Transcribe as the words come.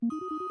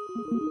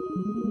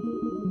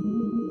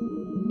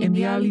In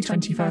the early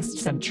 21st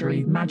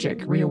century,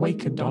 magic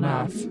reawakened on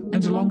Earth,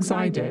 and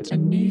alongside it, a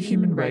new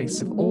human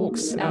race of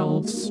orcs,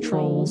 elves,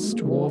 trolls,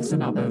 dwarves,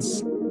 and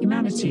others.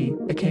 Humanity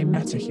became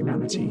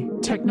meta-humanity.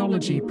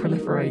 Technology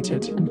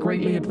proliferated and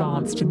greatly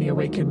advanced in the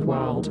awakened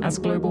world as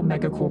global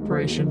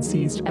megacorporations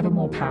seized ever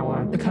more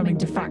power, becoming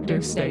de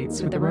facto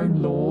states with their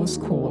own laws,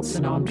 courts,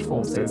 and armed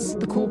forces.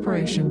 The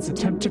corporations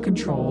attempt to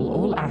control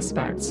all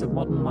aspects of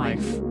modern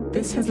life.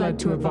 This has led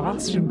to a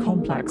vast and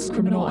complex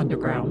criminal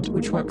underground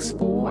which works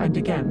for and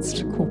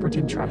against corporate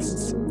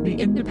interests. The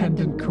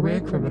independent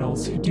career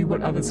criminals who do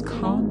what others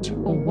can't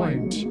or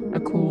won't are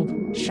called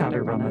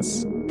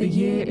Shadowrunners. The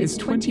year is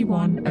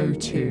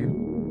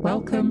 2102.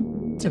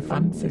 Welcome to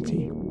Fun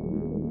City.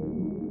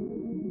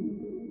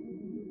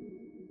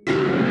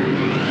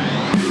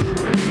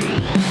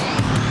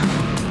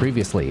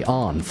 Previously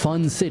on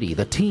Fun City,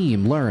 the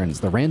team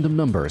learns the random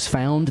numbers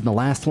found in the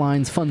Last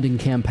Line's funding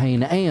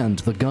campaign and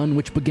the gun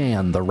which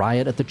began the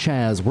riot at the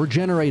Chaz were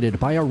generated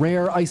by a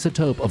rare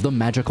isotope of the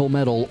magical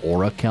metal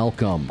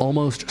orichalcum,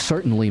 almost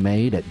certainly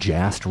made at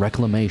Jast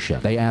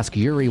Reclamation. They ask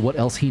Yuri what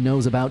else he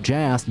knows about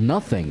Jast.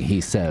 Nothing, he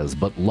says,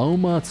 but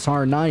Loma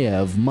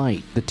Tsarnaev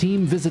might. The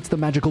team visits the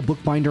magical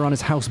bookbinder on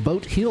his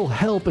houseboat. He'll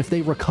help if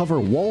they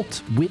recover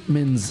Walt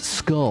Whitman's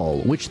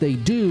skull, which they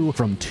do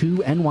from 2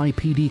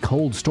 NYPD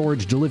cold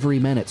storage delivery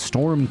men at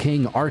Storm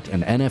King Art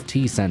and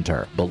NFT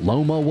Center. But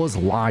Loma was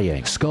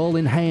lying. Skull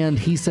in hand,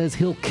 he says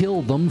he'll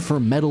kill them for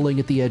meddling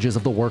at the edges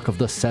of the work of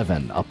the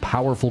Seven, a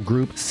powerful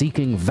group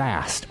seeking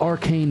vast,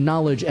 arcane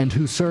knowledge and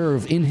who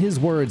serve, in his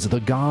words, the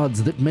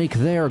gods that make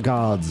their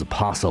gods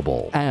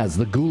possible. As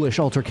the ghoulish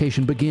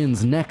altercation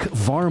begins, Nek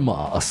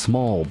Varma, a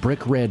small,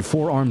 brick-red,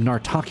 four-armed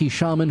Nartaki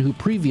shaman who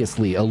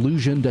previously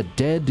illusioned a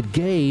dead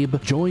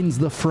Gabe, joins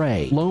the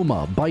fray.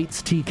 Loma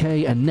bites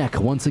TK and Nek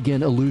once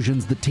again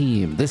illusions the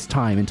team, this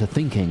time into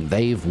thinking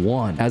they've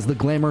won. As the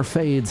glamour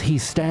fades, he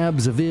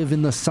stabs Viv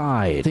in the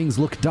side. Things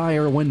look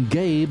dire when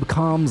Gabe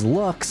calms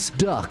Lux.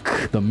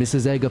 Duck. The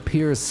Mrs. Egg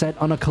appears set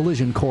on a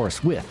collision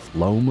course with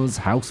Loma's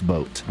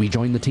houseboat. We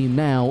join the team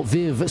now.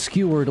 Viv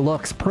skewered,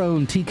 Lux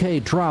prone,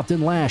 TK dropped,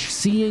 and Lash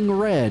seeing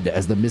red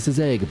as the Mrs.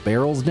 Egg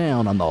barrels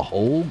down on the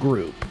whole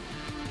group.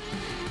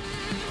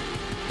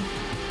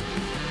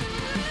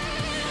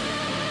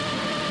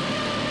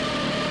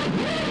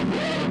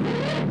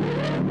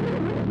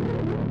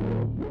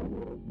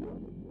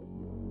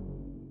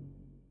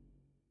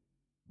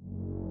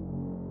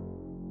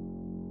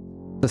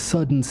 The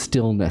sudden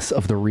stillness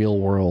of the real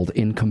world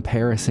in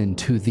comparison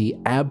to the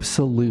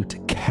absolute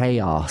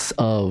chaos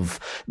of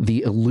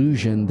the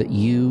illusion that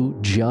you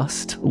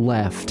just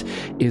left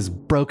is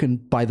broken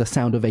by the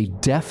sound of a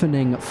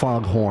deafening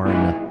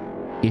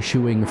foghorn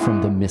issuing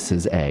from the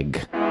Mrs.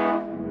 Egg.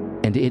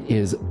 And it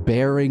is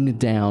bearing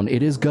down.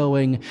 It is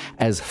going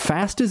as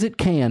fast as it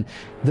can.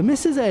 The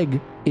Mrs.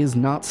 Egg is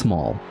not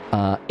small.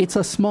 It's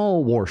a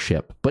small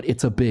warship, but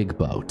it's a big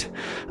boat.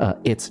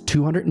 It's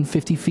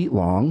 250 feet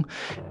long,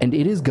 and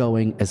it is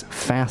going as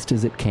fast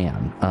as it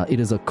can.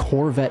 It is a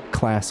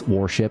Corvette-class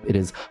warship. It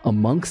is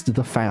amongst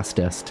the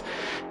fastest.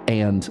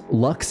 And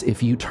Lux,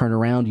 if you turn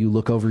around, you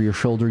look over your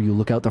shoulder, you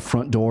look out the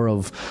front door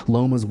of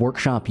Loma's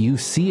workshop, you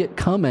see it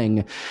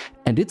coming,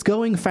 and it's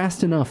going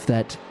fast enough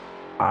that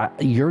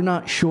you're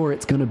not sure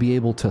it's going to be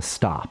able to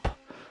stop.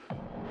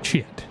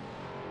 Shit.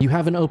 You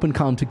have an open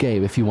comm to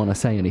Gabe if you want to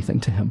say anything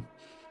to him.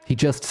 He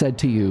just said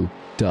to you,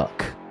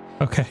 duck.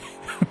 Okay.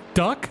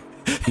 Duck?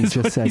 He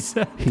just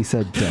said, he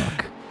said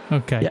duck.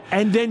 Okay. Yeah,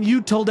 and then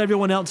you told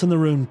everyone else in the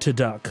room to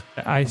duck.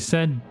 I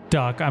said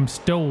duck. I'm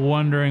still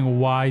wondering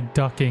why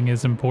ducking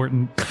is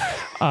important.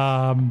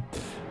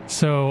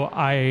 So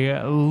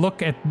I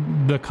look at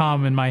the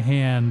comm in my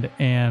hand,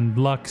 and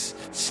Lux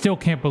still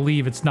can't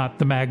believe it's not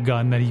the mag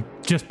gun that he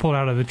just pulled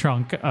out of the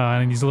trunk,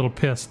 and he's a little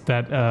pissed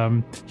that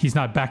he's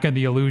not back in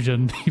the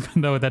illusion,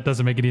 even though that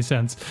doesn't make any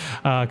sense,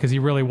 because he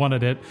really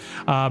wanted it.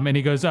 And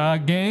he goes,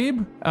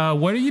 Gabe,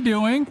 what are you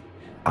doing?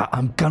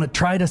 I'm gonna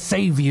try to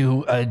save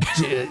you.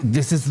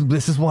 This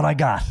is what I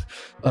got.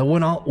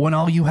 When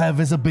all you have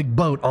is a big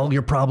boat, all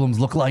your problems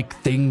look like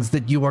things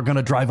that you are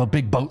gonna drive a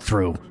big boat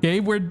through.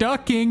 Gabe, we're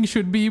ducking.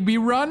 Should we be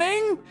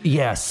running?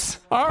 Yes.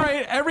 All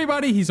right,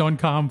 everybody. He's on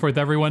comm with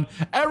everyone.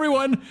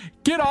 Everyone,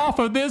 get off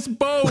of this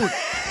boat.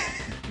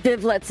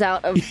 Viv lets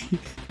out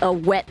a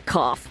wet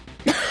cough.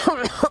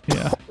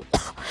 Yeah.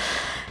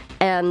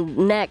 And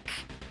Neck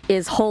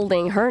is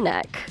holding her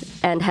neck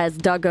and has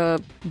dug a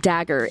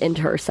dagger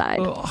into her side.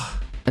 Ugh.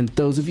 And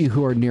those of you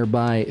who are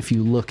nearby, if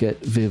you look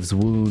at Viv's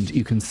wound,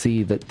 you can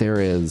see that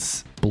there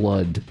is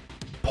blood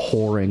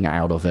pouring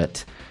out of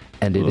it,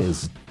 and it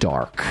is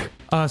dark.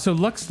 So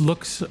Lux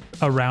looks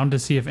around to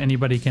see if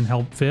anybody can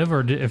help Viv,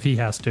 or if he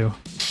has to.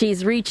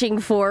 She's reaching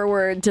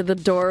forward to the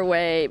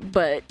doorway,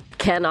 but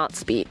cannot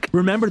speak.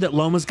 Remember that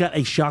Loma's got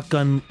a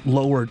shotgun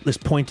lowered, that's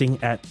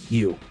pointing at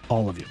you,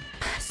 all of you.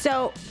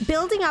 So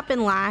building up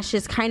in Lash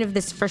is kind of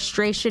this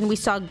frustration. We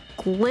saw a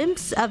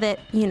glimpse of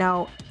it,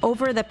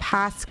 over the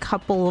past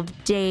couple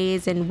of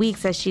days and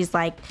weeks as she's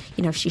like,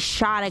 she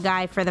shot a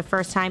guy for the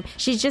first time.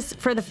 She's just,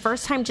 for the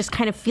first time, just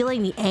kind of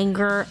feeling the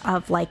anger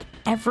of like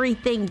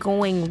everything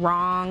going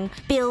wrong,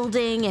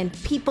 building and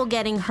people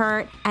getting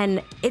hurt.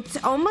 And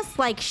it's almost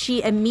like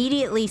she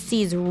immediately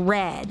sees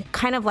red,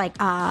 kind of like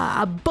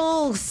a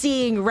bull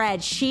seeing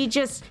red. She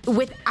just,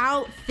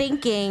 without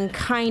thinking,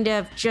 kind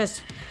of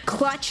just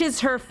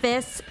clutches her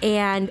fists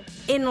and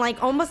in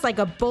like almost like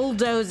a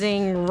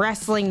bulldozing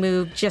wrestling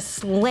move just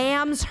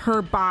slams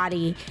her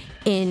body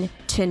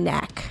into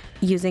Neck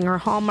using her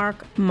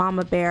hallmark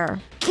mama bear.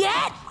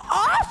 Get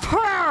off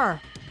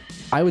her!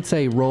 I would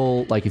say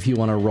roll, like if you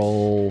want to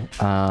roll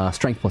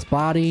strength plus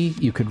body,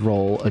 you could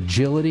roll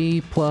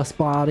agility plus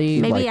body.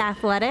 Maybe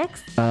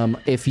athletics?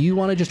 If you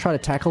want to just try to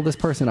tackle this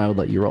person, I would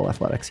let you roll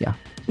athletics, yeah.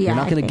 You're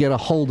not going to get a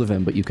hold of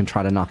him, but you can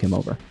try to knock him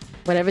over.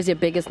 Whatever's your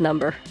biggest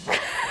number.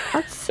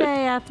 Let's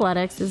say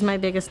athletics is my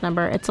biggest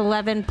number. It's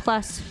 11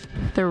 plus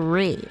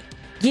 3.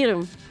 Get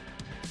him.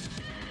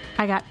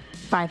 I got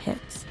 5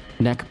 hits.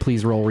 Neck,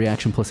 please roll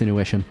reaction plus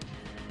intuition.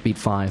 Beat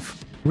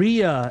 5.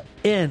 Rhea,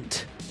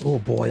 int. Oh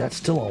boy, that's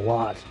still a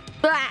lot.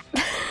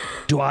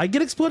 Do I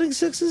get exploding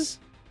 6s?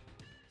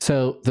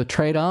 So the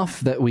trade-off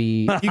that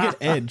we... You get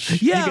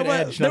edge. Yeah, you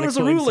get edge, there not was a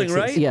exploding ruling,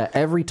 sixes. right? Yeah,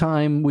 every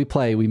time we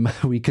play,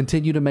 we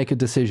continue to make a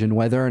decision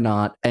whether or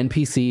not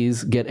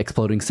NPCs get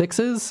exploding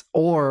 6s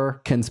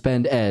or can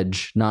spend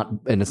edge,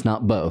 and it's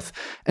not both.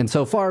 And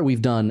so far,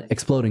 we've done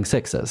exploding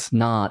 6s,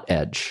 not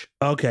edge.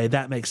 Okay,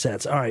 that makes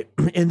sense. All right.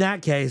 In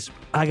that case,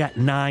 I got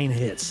 9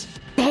 hits.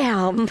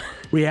 Damn.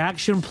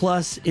 Reaction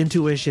plus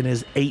intuition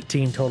is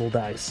 18 total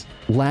dice.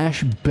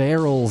 Lash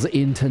barrels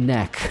into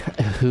Neck,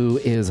 who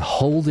is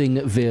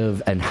holding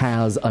Viv and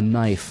has a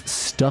knife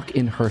stuck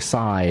in her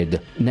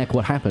side. Neck,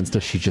 what happens?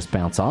 Does she just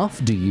bounce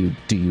off? Do you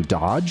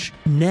dodge?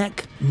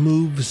 Neck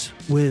moves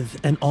with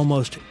an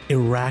almost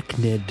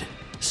arachnid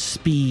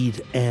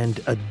speed and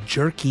a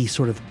jerky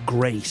sort of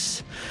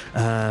grace.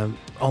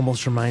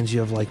 Almost reminds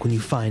you of like when you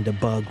find a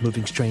bug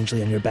moving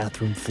strangely on your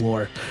bathroom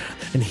floor,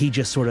 and he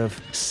just sort of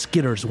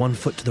skitters 1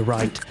 foot to the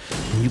right,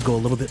 and you go a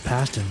little bit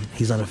past him.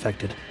 He's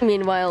unaffected.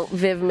 Meanwhile,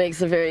 Viv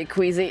makes a very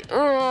queasy,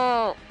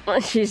 oh,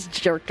 she's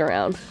jerked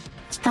around.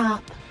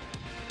 Stop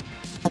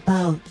the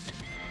boat.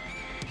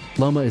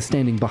 Loma is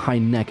standing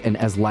behind Neck, and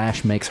as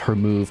Lash makes her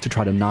move to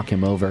try to knock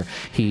him over,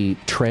 he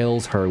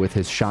trails her with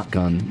his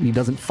shotgun. He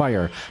doesn't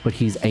fire, but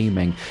he's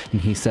aiming, and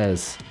he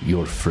says,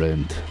 "Your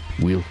friend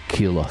will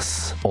kill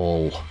us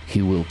all.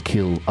 He will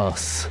kill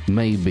us.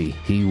 Maybe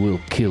he will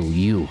kill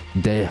you.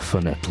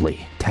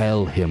 Definitely.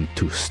 Tell him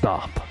to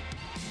stop."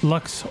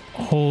 Lux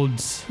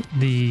holds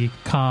the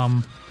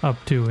comm up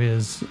to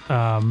his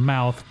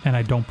mouth, and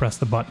I don't press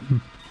the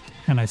button.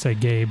 And I say,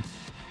 "Gabe,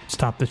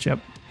 stop the ship."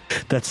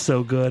 That's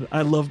so good.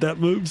 I love that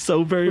move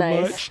so very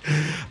Nice.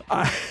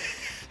 much.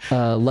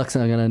 Lux,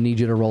 I'm going to need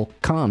you to roll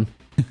con.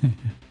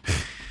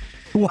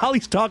 While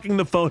he's talking,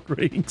 the phone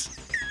rings.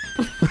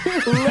 No,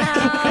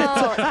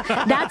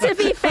 that's if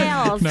he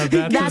fails. No,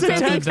 that's if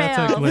he a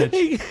fails. glitch.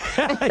 He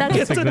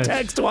gets a a glitch.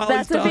 text while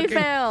That's he's if talking. he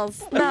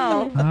fails.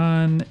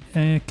 No.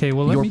 Okay,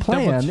 well, let Your me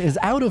plan is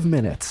out of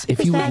minutes.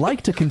 If you would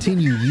like to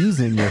continue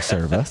using your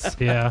service,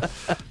 Yeah,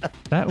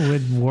 that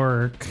would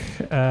work.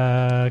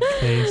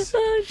 Case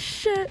Oh,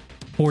 shit.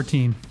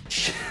 14.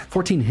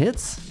 14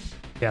 hits?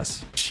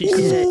 Yes.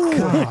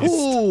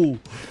 Ooh.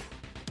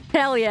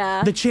 Hell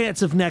yeah. The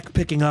chance of Neck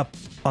picking up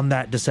on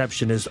that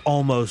deception is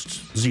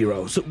almost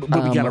 0. So,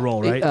 but we got to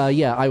roll, right?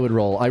 Yeah, I would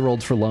roll. I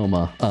rolled for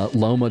Loma.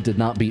 Loma did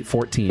not beat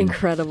 14.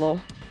 Incredible.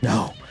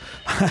 No.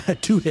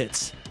 2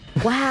 hits.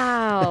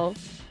 Wow.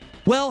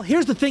 Well,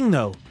 here's the thing,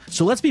 though.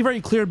 So let's be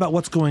very clear about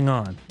what's going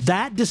on.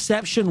 That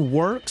deception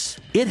works.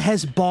 It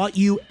has bought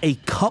you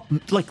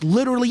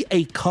literally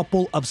a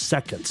couple of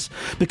seconds,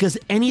 because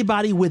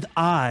anybody with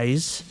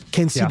eyes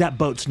can see that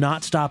boat's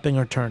not stopping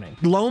or turning.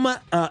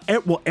 Loma,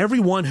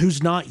 everyone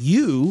who's not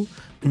you,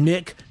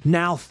 Nick,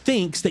 now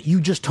thinks that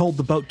you just told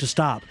the boat to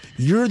stop.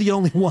 You're the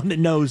only one that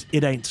knows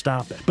it ain't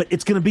stopping. But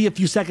it's going to be a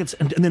few seconds,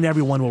 and then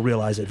everyone will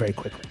realize it very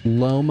quickly.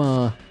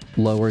 Loma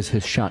lowers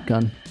his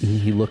shotgun, and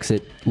he looks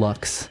at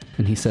Lux,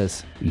 and he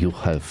says, "You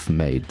have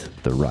made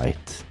the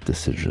right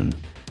decision."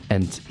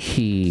 And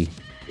he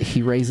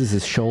raises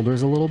his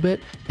shoulders a little bit,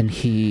 and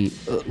he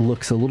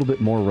looks a little bit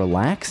more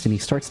relaxed, and he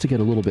starts to get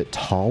a little bit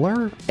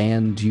taller,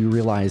 and you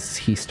realize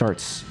he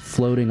starts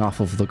floating off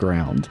of the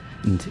ground,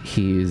 and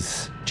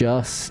he's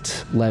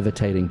just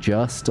levitating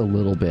just a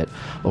little bit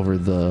over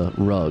the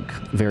rug,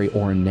 very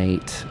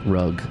ornate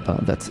rug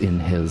that's in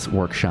his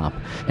workshop,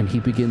 and he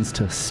begins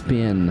to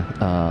spin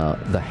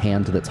the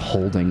hand that's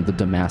holding the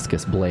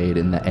Damascus blade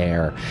in the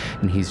air,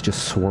 and he's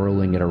just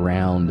swirling it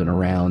around and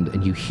around,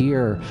 and you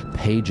hear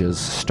pages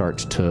start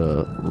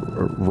to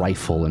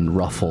rifle and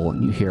ruffle,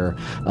 and you hear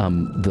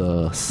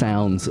the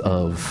sounds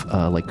of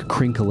like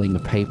crinkling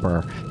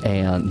paper,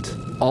 and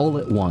all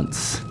at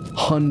once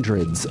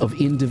Hundreds of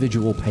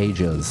individual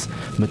pages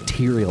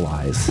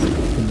materialize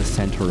in the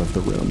center of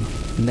the room.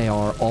 And they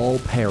are all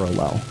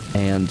parallel,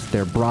 and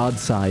their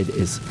broadside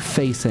is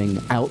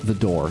facing out the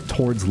door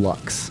towards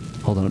Lux.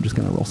 Hold on, I'm just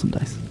going to roll some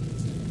dice.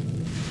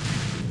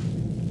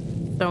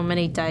 So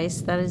many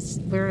dice.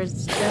 Where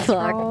is this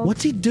roll?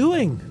 What's he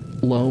doing?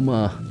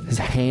 Loma, his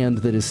hand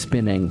that is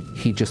spinning,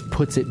 he just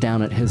puts it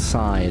down at his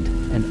side,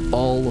 and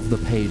all of the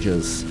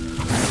pages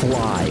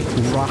fly,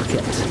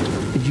 rocket.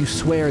 And you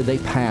swear they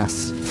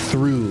pass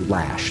through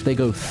Lash. They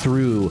go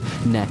through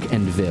Neck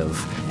and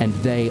Viv, and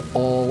they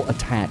all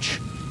attach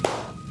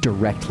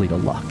directly to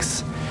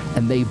Lux.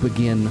 And they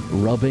begin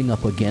rubbing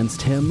up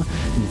against him.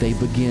 They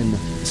begin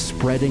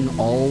spreading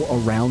all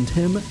around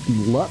him.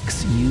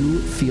 Lux, you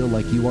feel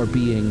like you are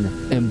being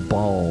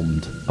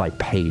embalmed by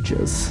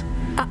pages.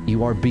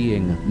 You are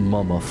being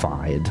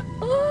mummified.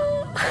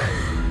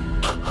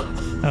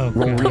 Oh,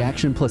 Roll God.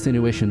 reaction plus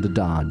intuition to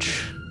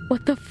dodge.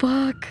 What the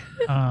fuck?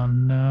 Oh,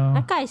 no.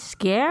 That guy's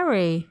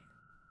scary.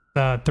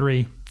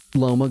 3.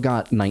 Loma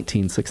got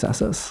 19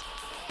 successes.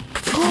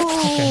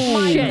 Oh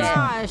my Shit.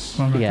 gosh.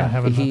 I'm not gonna Yeah,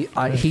 have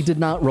enough. he did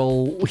not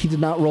roll. He did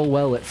not roll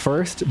well at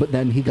first, but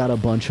then he got a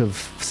bunch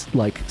of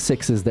like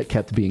sixes that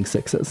kept being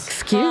sixes.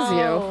 Excuse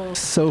you.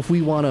 So if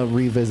we want to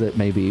revisit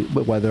maybe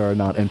whether or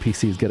not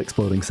NPCs get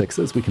exploding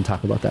sixes, we can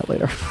talk about that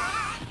later.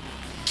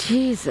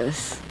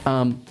 Jesus.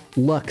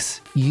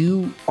 Lux,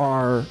 you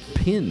are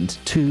pinned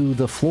to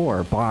the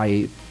floor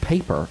by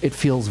paper. It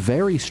feels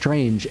very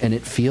strange, and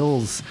it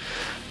feels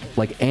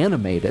like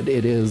animated.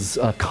 It is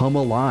come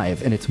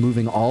alive, and it's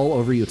moving all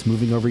over you. It's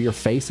moving over your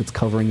face. It's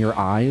covering your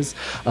eyes.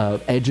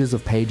 Edges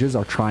of pages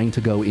are trying to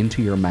go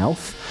into your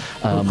mouth.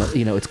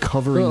 It's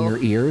covering your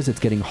ears. It's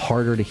getting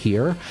harder to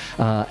hear,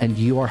 and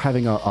you are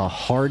having a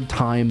hard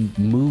time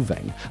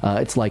moving.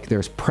 It's like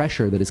there's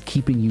pressure that is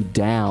keeping you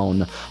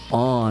down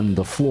on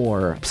the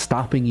floor,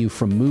 stopping you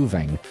from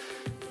moving.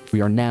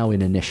 We are now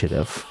in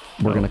initiative.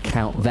 We're going to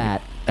count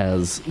that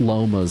as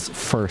Loma's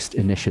first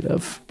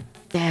initiative.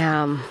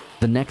 Damn.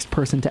 The next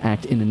person to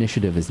act in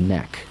initiative is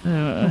Neck.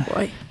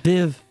 Boy.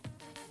 Viv,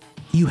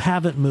 you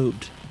haven't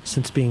moved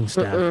since being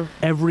stabbed.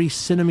 Every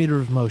centimeter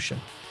of motion,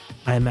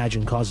 I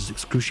imagine, causes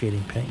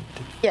excruciating pain.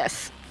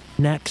 Yes.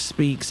 Neck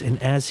speaks,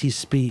 and as he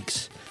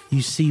speaks,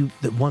 you see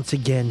that once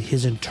again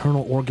his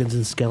internal organs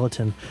and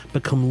skeleton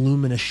become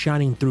luminous,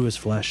 shining through his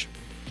flesh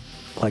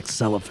like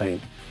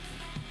cellophane.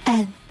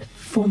 And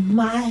for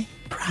my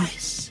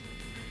price,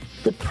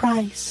 the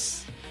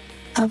price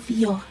of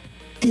your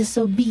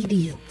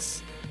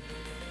disobedience,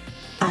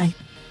 I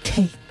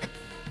take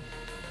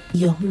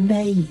your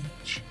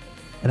mage.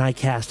 And I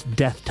cast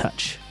Death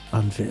Touch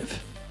on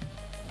Viv.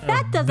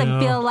 That doesn't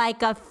feel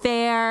like a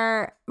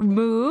fair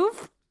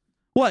move.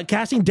 What,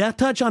 casting Death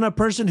Touch on a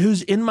person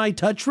who's in my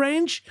touch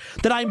range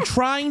that I'm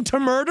trying to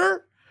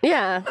murder?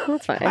 Yeah,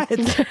 that's fine.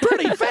 It's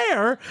pretty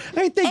fair.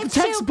 I think It's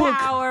textbook. too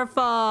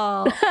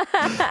powerful.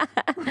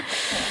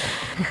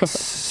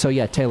 So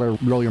yeah, Taylor,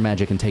 roll your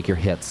magic and take your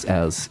hits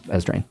as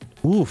Drain.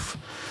 Oof.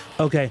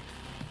 Okay.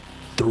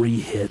 3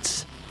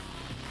 hits.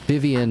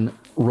 Vivian,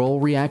 roll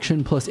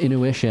reaction plus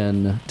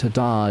intuition to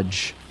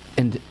dodge,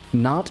 and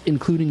not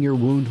including your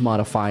wound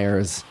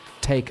modifiers,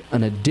 take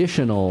an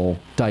additional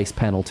dice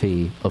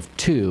penalty of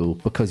 2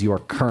 because you are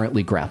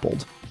currently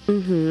grappled.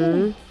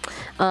 And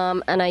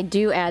I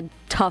do add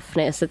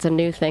toughness. It's a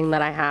new thing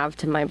that I have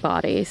to my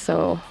body.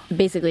 So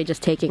basically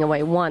just taking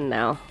away 1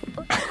 now.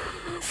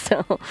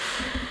 So,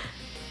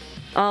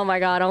 oh my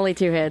God, only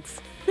 2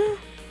 hits.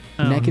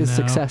 Neck is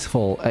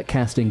successful at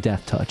casting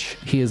Death Touch.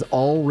 He is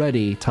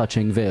already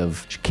touching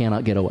Viv. She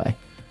cannot get away.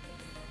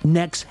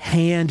 Neck's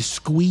hand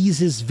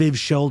squeezes Viv's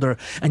shoulder,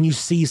 and you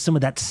see some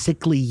of that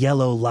sickly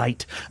yellow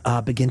light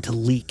begin to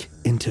leak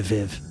into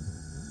Viv.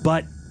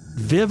 But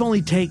Viv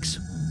only takes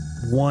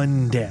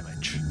 1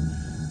 damage,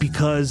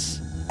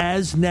 because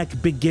as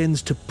Neck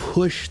begins to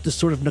push the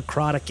sort of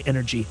necrotic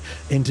energy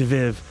into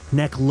Viv,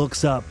 Neck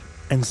looks up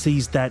and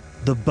sees that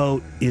the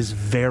boat is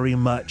very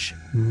much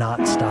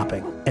not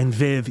stopping. And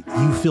Viv,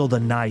 you feel the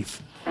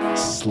knife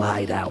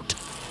slide out.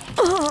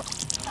 Oh,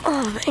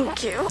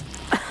 thank you.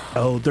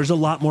 Oh, there's a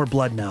lot more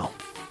blood now.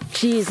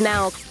 She's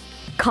now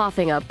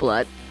coughing up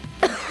blood.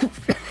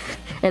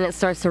 And it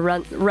starts to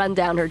run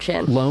down her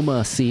chin.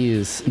 Loma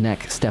sees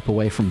Neck step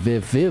away from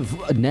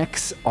Viv.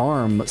 Neck's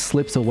arm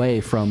slips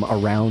away from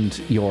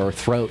around your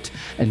throat,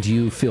 and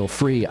you feel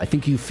free. I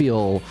think you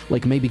feel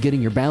like maybe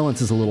getting your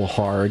balance is a little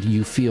hard.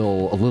 You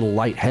feel a little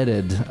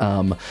lightheaded.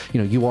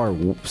 You are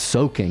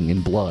soaking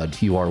in blood.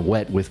 You are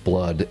wet with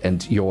blood,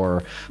 and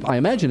I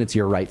imagine it's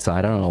your right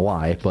side. I don't know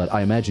why, but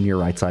I imagine your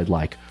right side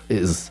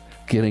is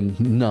getting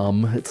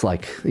numb. It's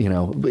like,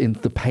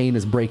 the pain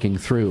is breaking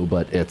through,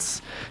 but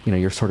it's,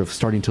 you're sort of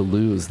starting to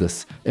lose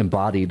this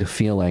embodied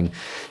feeling.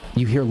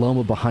 You hear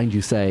Loma behind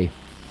you say,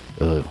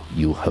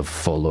 you have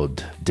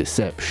followed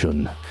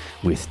deception.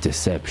 With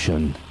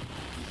deception,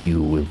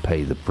 you will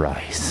pay the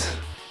price.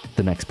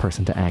 The next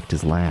person to act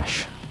is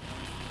Lash.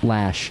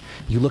 Lash,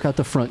 you look out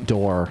the front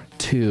door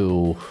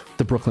to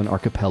the Brooklyn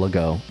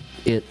archipelago.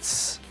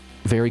 It's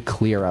very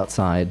clear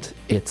outside.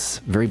 It's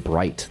very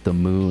bright. The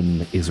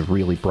moon is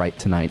really bright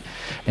tonight,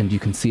 and you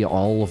can see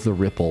all of the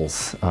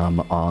ripples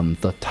on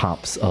the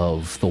tops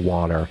of the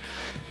water.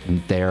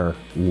 And they're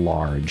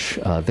large.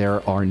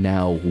 There are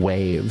now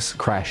waves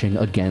crashing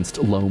against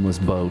Loma's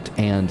boat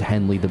and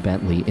Henley the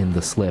Bentley in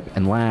the slip.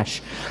 And Lash,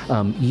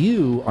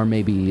 you are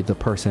maybe the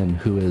person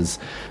who is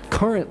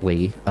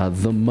currently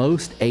the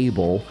most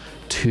able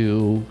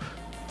to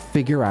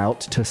figure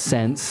out, to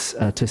sense,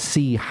 to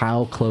see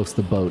how close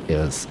the boat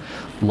is.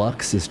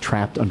 Lux is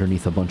trapped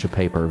underneath a bunch of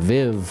paper.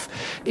 Viv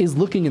is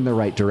looking in the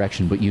right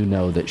direction, but you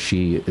know that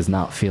she is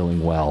not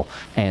feeling well.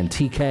 And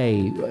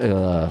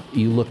TK,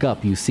 you look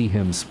up, you see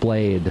him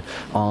splayed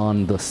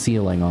on the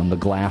ceiling, on the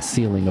glass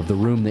ceiling of the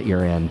room that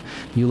you're in.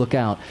 You look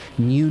out,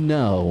 and you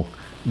know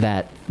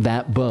that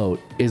that boat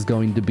is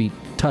going to be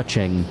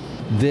touching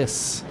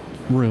this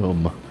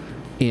room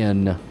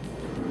in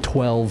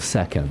 12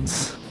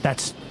 seconds.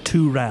 That's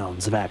 2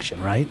 rounds of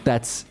action, right?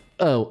 That's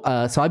so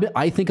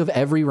I think of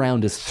every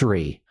round as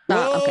 3.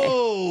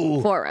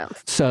 Okay. 4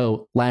 rounds.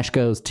 So Lash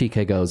goes,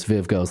 TK goes,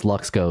 Viv goes,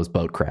 Lux goes,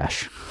 boat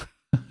crash.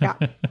 Yeah.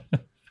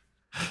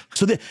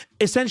 So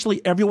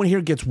essentially everyone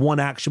here gets 1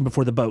 action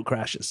before the boat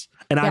crashes.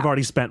 And I've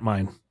already spent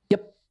mine.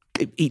 Yep.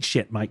 Eat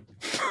shit, Mike.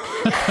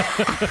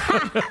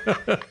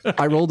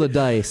 I rolled a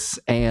dice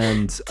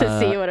and to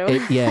see what it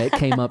was.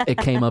 It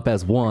came up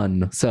as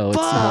 1, so it's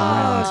 1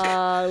 round.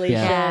 Holy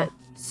Yeah. shit.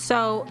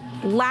 So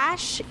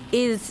Lash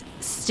is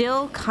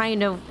still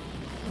kind of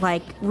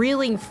like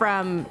reeling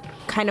from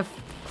kind of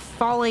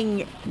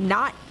falling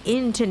not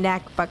into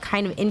Neck, but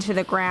kind of into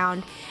the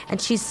ground.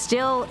 And she's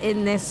still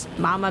in this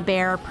mama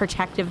bear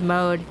protective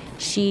mode.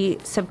 She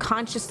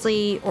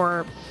subconsciously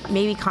or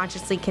maybe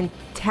consciously can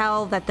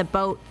tell that the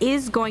boat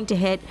is going to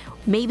hit.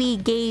 Maybe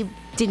Gabe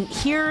didn't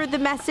hear the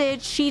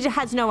message. She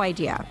has no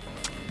idea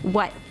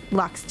what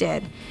Lux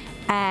did.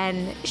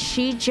 And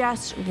she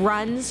just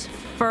runs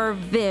for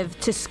Viv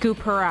to scoop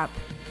her up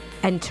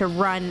and to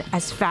run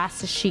as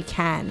fast as she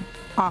can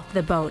off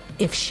the boat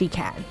if she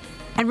can.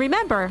 And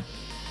remember,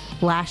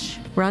 Lash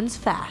runs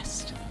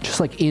fast. Just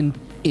like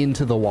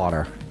into the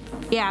water.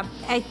 Yeah,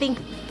 I think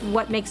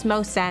what makes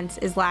most sense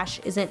is Lash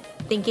isn't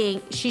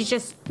thinking, she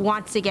just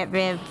wants to get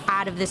Viv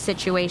out of this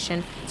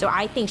situation. So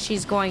I think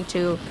she's going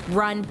to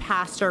run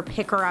past her,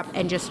 pick her up,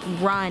 and just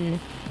run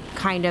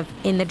kind of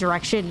in the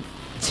direction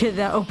to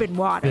the open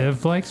water.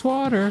 Viv likes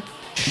water.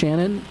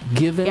 Shannon,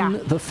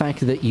 given the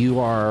fact that you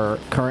are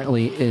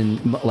currently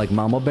in like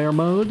mama bear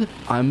mode,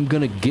 I'm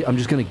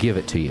just gonna give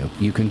it to you.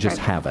 You can just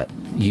have it.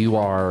 You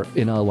are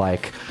in a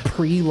like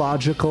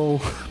pre-logical,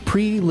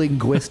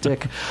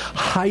 pre-linguistic,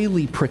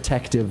 highly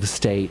protective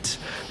state.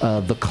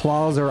 The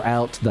claws are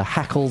out, the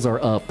hackles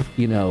are up.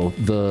 You know,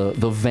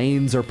 the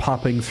veins are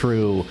popping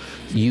through.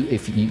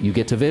 If you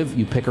get to Viv,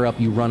 you pick her up,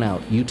 you run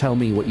out. You tell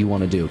me what you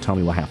want to do. Tell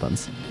me what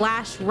happens.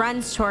 Lash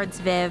runs towards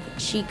Viv.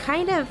 She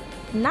kind of,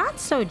 not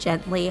so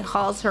gently,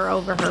 hauls her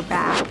over her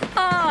back.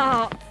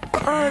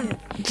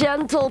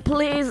 Gentle,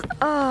 please.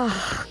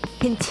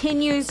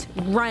 Continues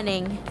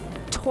running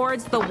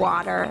towards the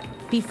water.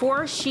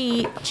 Before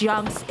she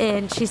jumps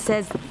in, she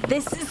says,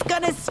 "This is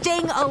gonna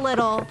sting a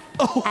little,"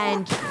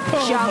 and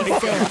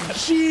jumps in.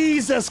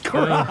 Jesus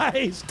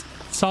Christ!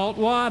 Salt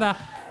water.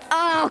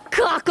 Oh,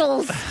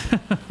 cockles.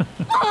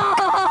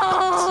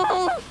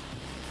 Oh.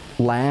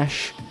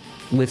 Lash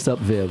lifts up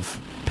Viv,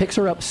 picks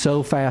her up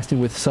so fast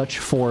and with such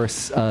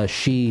force,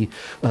 she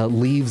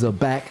leaves a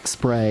back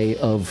spray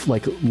of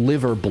like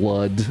liver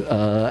blood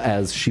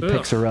as she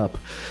picks her up,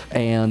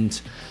 and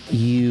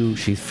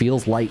she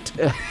feels light.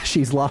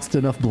 She's lost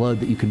enough blood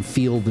that you can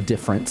feel the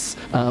difference,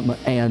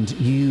 and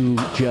you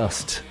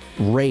just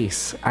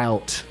race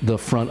out the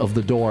front of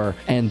the door,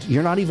 and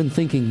you're not even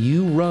thinking.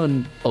 You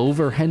run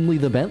over Henley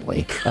the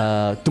Bentley,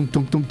 dunk,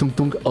 dunk, dunk, dunk,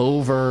 dunk,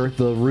 over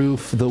the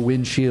roof, the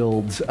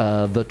windshield,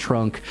 the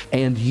trunk,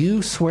 and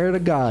you swear to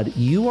God,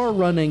 you are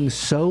running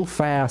so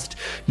fast,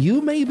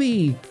 you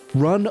maybe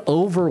run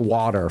over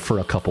water for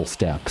a couple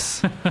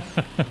steps.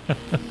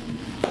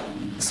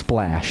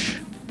 Splash.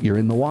 You're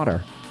in the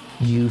water.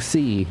 You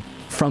see,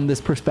 from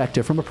this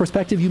perspective, from a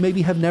perspective you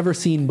maybe have never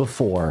seen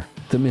before,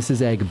 the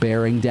Mrs. Egg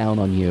bearing down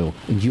on you,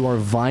 and you are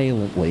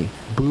violently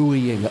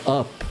buoying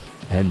up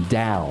and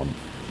down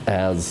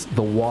as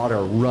the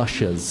water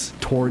rushes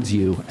towards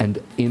you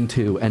and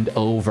into and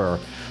over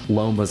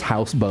Loma's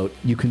houseboat.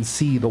 You can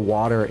see the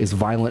water is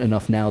violent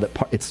enough now that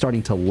it's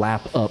starting to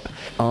lap up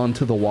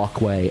onto the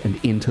walkway and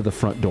into the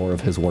front door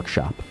of his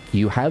workshop.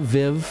 You have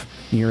Viv,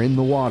 you're in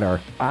the water.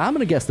 I'm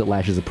going to guess that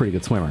Lash is a pretty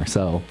good swimmer,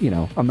 so, you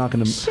know, I'm not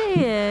going to... She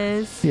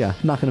is. Yeah,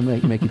 not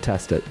going to make you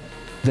test it.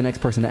 The next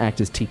person to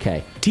act is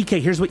TK. TK,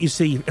 here's what you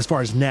see as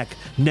far as Neck.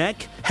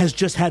 Neck has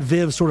just had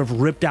Viv sort of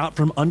ripped out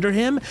from under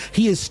him.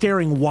 He is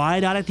staring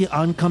wide out at the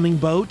oncoming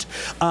boat.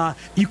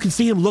 You can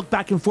see him look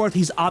back and forth.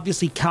 He's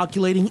obviously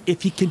calculating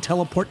if he can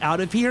teleport out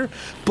of here,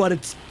 but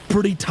it's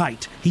pretty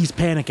tight. He's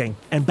panicking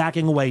and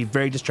backing away,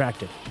 very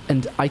distracted.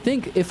 And I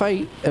think if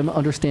I am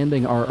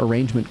understanding our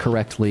arrangement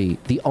correctly,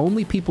 the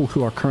only people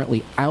who are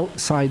currently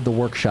outside the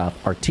workshop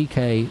are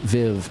TK,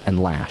 Viv,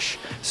 and Lash.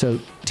 So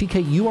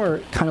TK, you are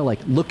kind of like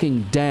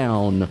looking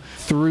down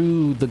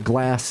through the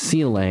glass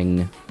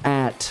ceiling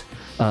at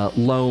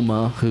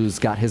Loma, who's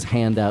got his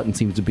hand out and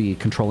seems to be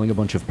controlling a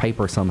bunch of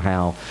paper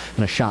somehow,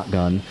 and a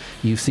shotgun.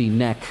 You see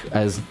Neck,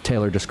 as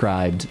Taylor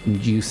described.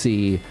 You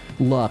see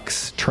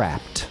Lux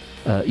trapped.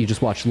 You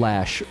just watch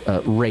Lash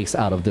race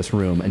out of this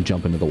room and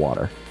jump into the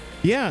water.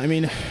 Yeah, I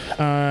mean,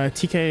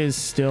 TK is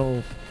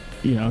still,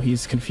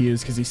 he's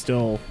confused because he's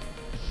still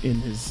in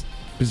his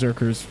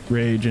berserker's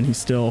rage and he's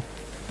still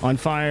on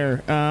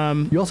fire.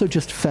 You also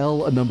just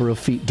fell a number of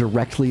feet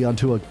directly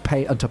onto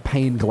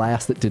pane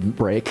glass that didn't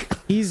break.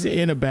 He's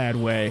in a bad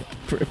way.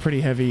 Pretty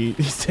heavy.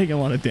 He's taking a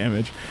lot of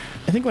damage.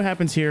 I think what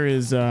happens here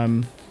is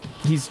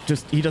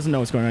he doesn't know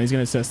what's going on. He's going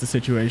to assess the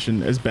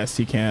situation as best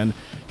he can.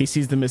 He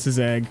sees the Mrs.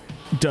 Egg,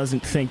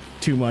 doesn't think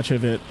too much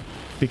of it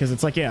because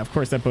it's like, yeah, of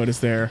course that boat is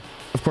there.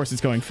 Of course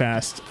it's going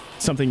fast.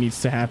 Something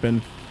needs to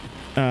happen.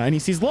 And he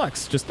sees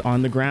Lux just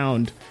on the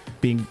ground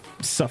being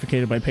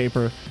suffocated by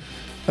paper.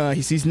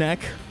 He sees Neck,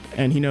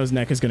 and he knows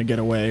Neck is going to get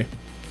away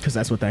because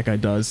that's what that guy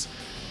does.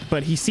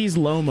 But he sees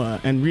Loma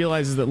and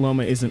realizes that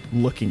Loma isn't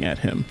looking at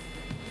him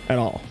at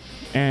all.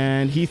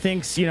 And he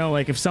thinks,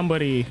 if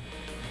somebody,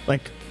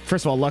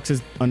 first of all, Lux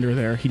is under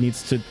there. He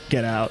needs to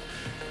get out.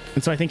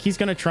 And so I think he's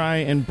going to try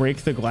and break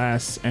the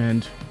glass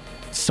and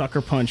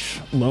sucker punch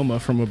Loma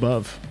from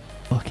above.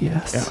 Fuck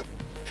yes. Yeah.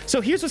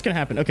 So here's what's going to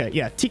happen. Okay,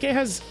 yeah. TK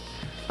has,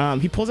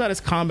 he pulls out his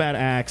combat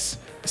axe,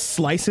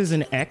 slices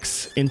an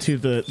X into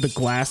the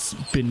glass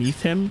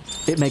beneath him.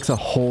 It makes a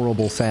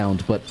horrible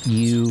sound, but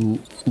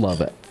you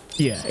love it.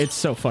 Yeah, it's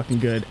so fucking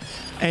good.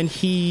 And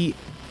he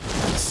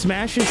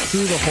smashes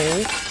through the hole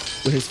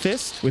with his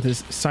fist, with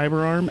his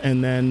cyber arm,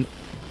 and then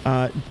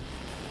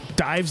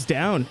dives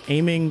down,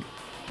 aiming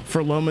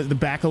for the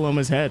back of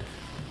Loma's head.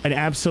 An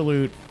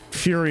absolute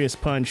furious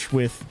punch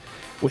with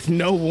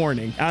no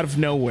warning, out of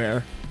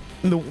nowhere.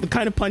 The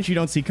kind of punch you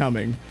don't see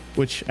coming,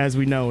 which, as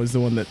we know, is the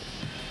one that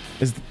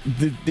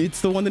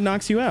it's the one that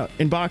knocks you out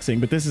in boxing.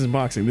 But this isn't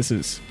boxing. This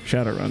is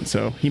Shadowrun,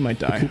 so he might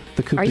die.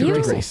 Are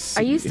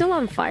you still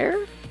on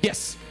fire?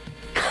 Yes.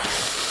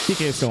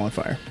 TK is still on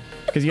fire.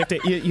 Because you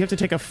have to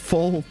take a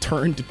full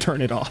turn to turn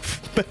it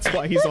off. That's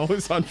why he's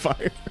always on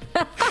fire.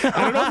 I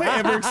don't know if I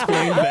ever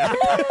explained that.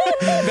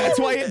 That's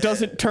why it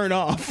doesn't turn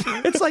off.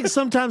 It's like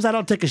sometimes I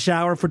don't take a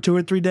shower for 2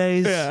 or 3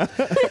 days. Yeah.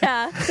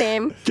 Yeah,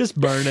 same. Just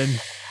burning.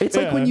 It's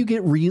like when you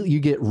get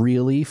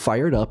really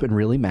fired up and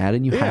really mad,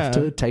 and you have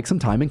to take some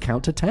time and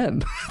count to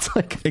 10. It's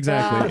like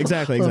exactly.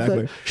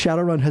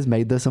 Shadowrun has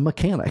made this a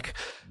mechanic.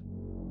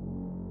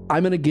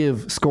 I'm going to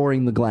give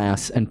scoring the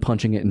glass and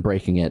punching it and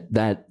breaking it.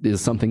 That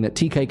is something that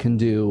TK can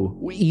do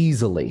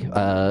easily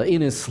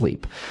in his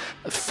sleep.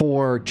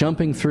 For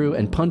jumping through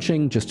and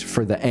punching, just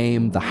for the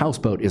aim, the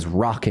houseboat is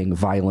rocking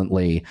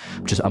violently.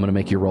 I'm going to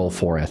make you roll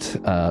for it.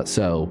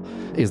 So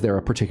is there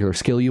a particular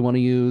skill you want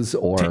to use?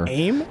 Or to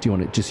aim? Do you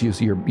want to just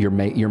use your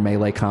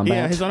melee combat?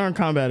 Yeah, his unarmed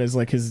combat is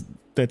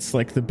that's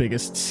like the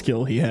biggest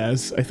skill he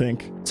has, I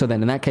think. So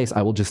then in that case,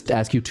 I will just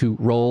ask you to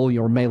roll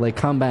your melee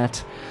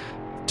combat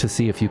to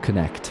see if you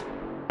connect.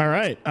 All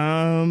right.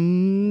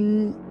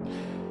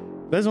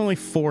 There's only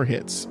 4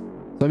 hits.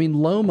 I mean,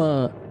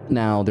 Loma,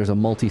 now there's a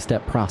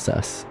multi-step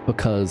process,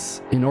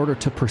 because in order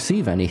to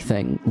perceive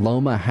anything,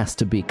 Loma has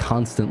to be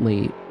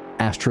constantly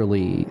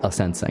astrally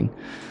sensing.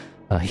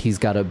 He's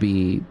got to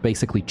be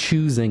basically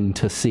choosing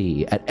to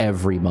see at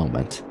every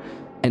moment.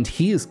 And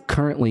he is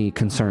currently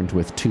concerned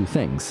with 2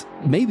 things,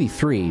 maybe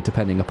 3,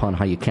 depending upon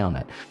how you count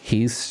it.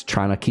 He's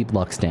trying to keep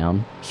Lux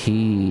down.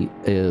 He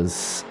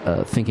is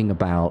thinking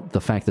about the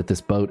fact that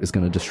this boat is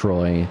going to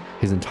destroy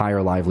his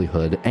entire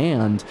livelihood.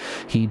 And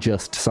he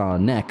just saw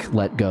Neck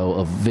let go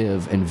of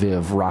Viv, and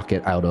Viv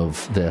rocket out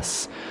of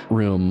this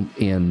room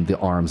in the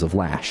arms of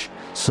Lash.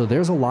 So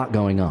there's a lot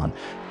going on.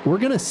 We're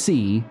going to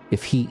see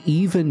if he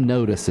even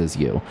notices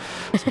you.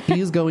 So he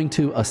is going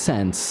to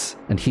sense,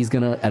 and he's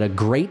going to, at a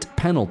great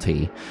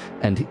penalty,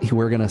 and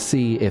we're going to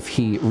see if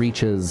he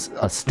reaches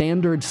a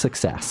standard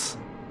success.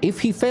 If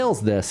he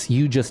fails this,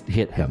 you just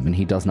hit him, and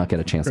he does not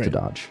get a chance to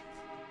dodge.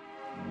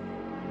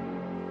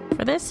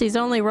 For this, he's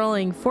only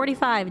rolling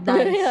 45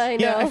 dice. Yeah, I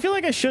know. Yeah, I feel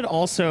like I should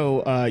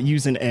also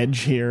use an edge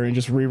here and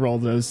just re-roll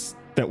those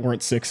that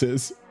weren't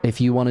 6s. If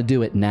you want to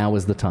do it, now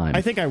is the time.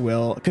 I think I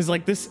will, because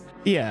this,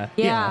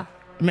 yeah.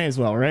 May as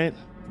well, right?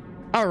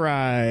 All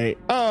right.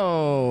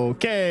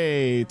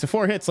 Okay. To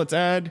 4 hits, let's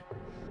add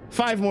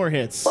 5 more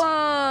hits.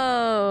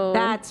 Whoa.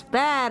 That's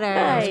better.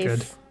 Nice.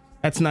 Good.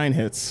 That's 9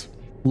 hits.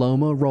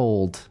 Loma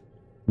rolled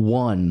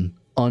 1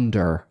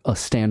 under a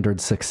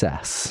standard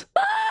success.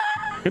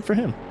 Good for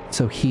him.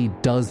 So he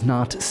does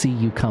not see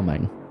you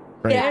coming.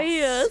 Right.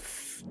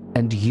 Yes.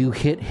 And you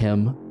hit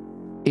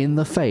him in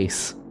the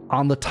face,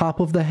 on the top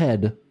of the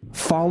head,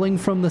 falling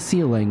from the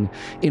ceiling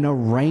in a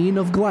rain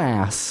of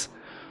glass.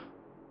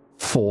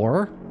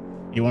 4.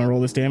 You want to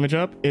roll this damage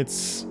up?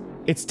 It's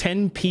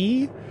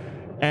 10p,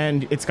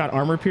 and it's got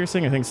armor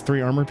piercing. I think it's 3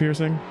 armor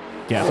piercing.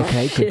 Yeah.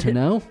 Okay, good to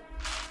know.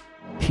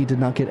 He did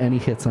not get any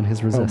hits on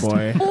his resist. Oh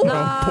boy.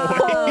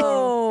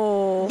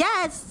 Oh,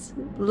 yes.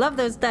 Love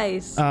those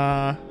dice.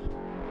 Yeah,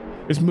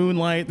 There's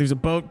moonlight. There's a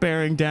boat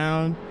bearing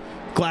down.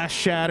 Glass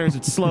shatters.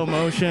 It's slow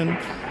motion.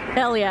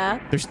 Hell yeah.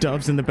 There's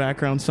doves in the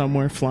background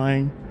somewhere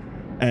flying.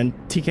 And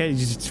TK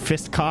is just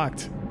fist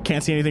cocked.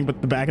 Can't see anything but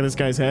the back of this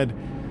guy's head.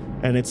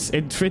 And it's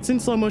in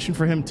slow motion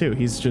for him, too.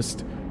 He's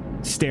just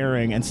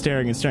staring and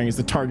staring and staring as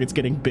the target's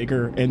getting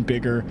bigger and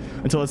bigger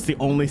until it's the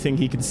only thing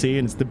he can see,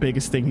 and it's the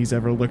biggest thing he's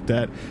ever looked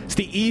at. It's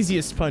the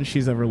easiest punch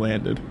he's ever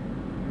landed.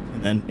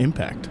 And then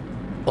impact.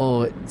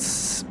 Oh, it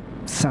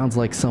sounds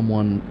like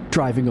someone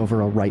driving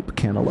over a ripe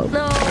cantaloupe.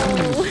 No.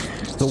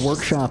 The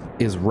workshop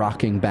is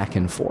rocking back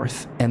and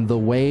forth, and the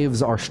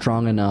waves are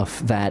strong enough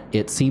that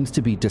it seems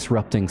to be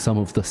disrupting some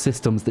of the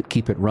systems that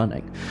keep it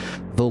running.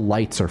 The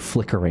lights are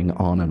flickering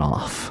on and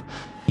off.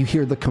 You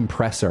hear the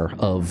compressor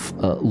of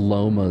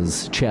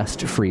Loma's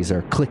chest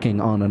freezer clicking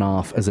on and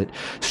off as it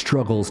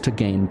struggles to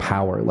gain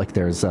power, like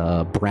there's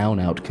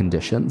brownout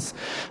conditions.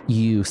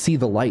 You see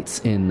the lights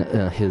in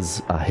his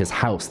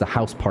house, the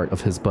house part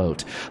of his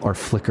boat, are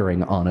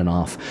flickering on and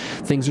off.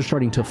 Things are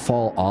starting to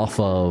fall off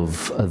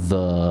of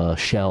the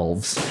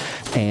shelves,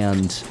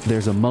 and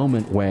there's a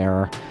moment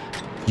where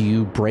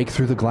you break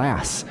through the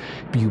glass.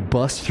 You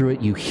bust through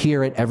it. You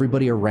hear it.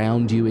 Everybody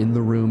around you in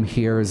the room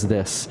hears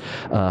this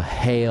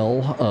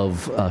hail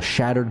of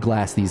shattered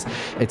glass.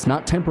 It's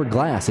not tempered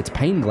glass. It's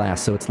pane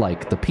glass. So it's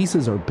like the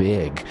pieces are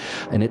big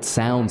and it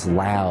sounds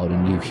loud.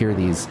 And you hear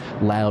these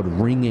loud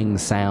ringing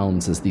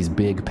sounds as these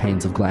big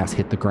panes of glass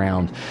hit the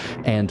ground.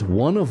 And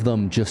one of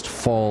them just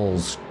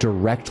falls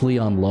directly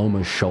on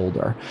Loma's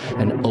shoulder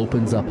and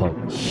opens up a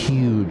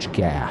huge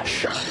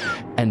gash.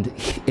 And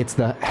it's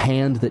the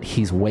hand that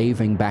he's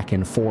waving back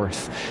and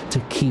forth to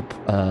keep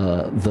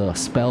the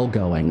spell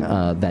going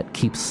that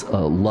keeps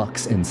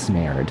Lux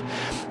ensnared.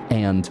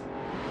 And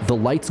the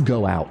lights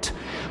go out.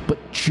 But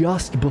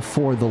just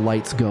before the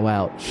lights go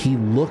out, he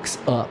looks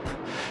up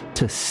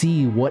to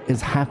see what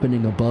is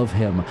happening above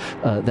him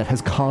that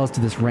has caused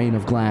this rain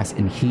of glass,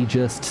 and he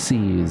just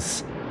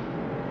sees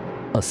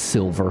a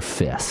silver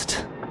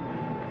fist.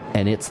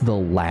 And it's the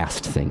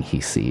last thing he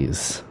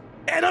sees.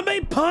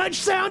 Enemy punch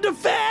sound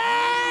effect!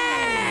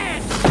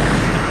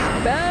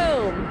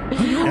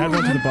 Boom! Add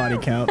one to the body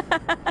count.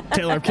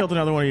 Taylor, I've killed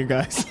another one of you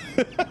guys.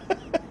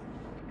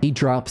 He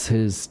drops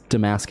his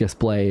Damascus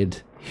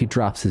blade. He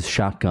drops his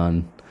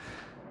shotgun.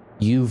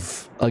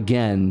 You've,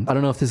 again, I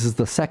don't know if this is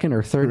the second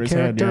or third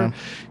character.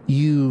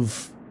 You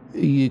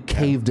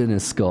caved in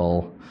his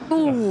skull.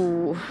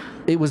 Ooh.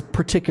 It was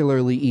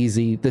particularly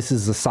easy. This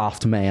is a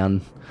soft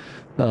man,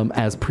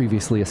 as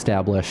previously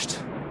established.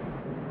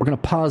 We're going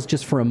to pause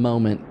just for a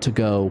moment to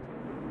go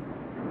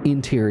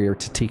interior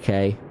to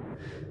TK.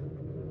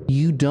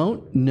 You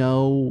don't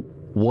know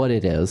what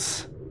it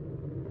is.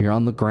 You're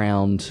on the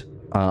ground.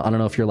 I don't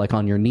know if you're like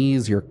on your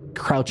knees, you're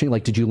crouching.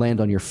 Like, did you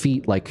land on your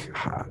feet? Like,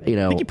 you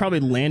know. I think he probably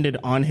landed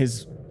on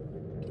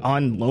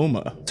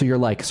Loma. So you're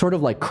like, sort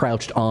of like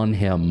crouched on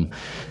him.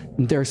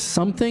 There's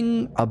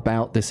something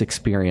about this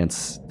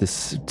experience.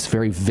 It's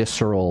very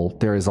visceral.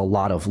 There is a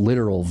lot of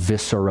literal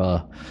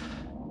viscera.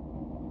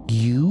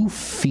 You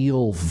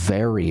feel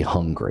very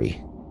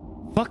hungry.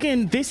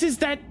 Fucking, this is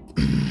that.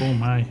 Oh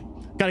my.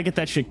 Gotta get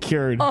that shit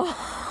cured.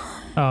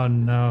 Oh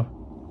no.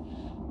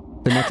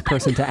 The next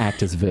person to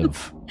act is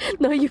Viv.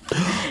 No,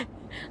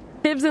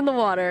 Viv's in the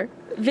water.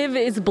 Viv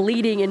is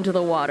bleeding into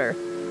the water.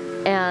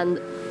 And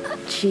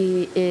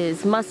she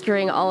is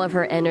mustering all of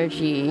her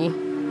energy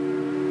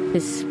to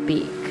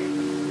speak.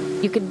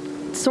 You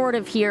can sort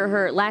of hear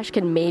her. Lash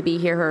can maybe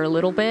hear her a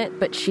little bit,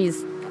 but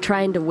she's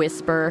trying to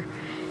whisper.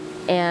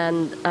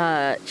 And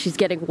she's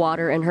getting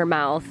water in her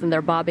mouth, and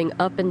they're bobbing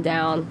up and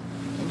down.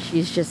 And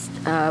she's just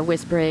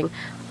whispering,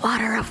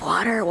 water of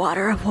water,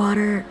 water of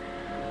water.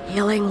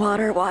 Healing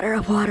water, water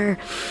of water.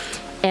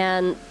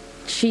 And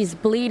she's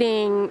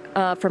bleeding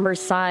from her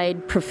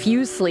side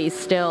profusely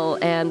still,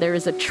 and there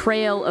is a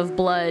trail of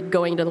blood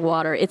going to the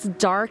water. It's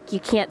dark, you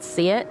can't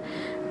see it,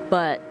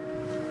 but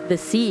the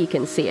sea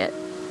can see it.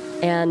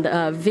 And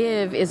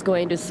Viv is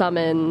going to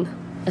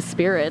summon a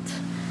spirit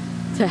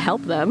to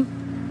help them.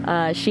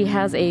 She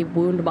has a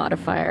wound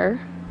modifier,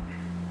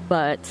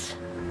 but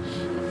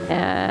she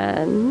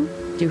can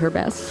do her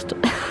best.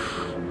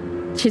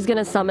 She's going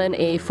to summon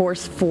a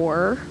Force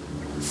 4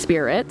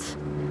 spirit.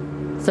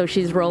 So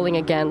she's rolling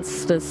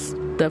against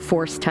the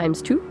Force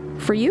times 2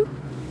 for you.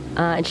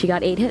 And she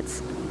got 8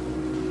 hits.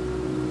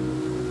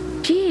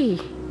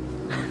 Gee.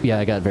 Yeah,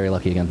 I got very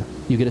lucky again.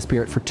 You get a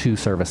spirit for 2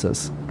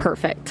 services.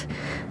 Perfect.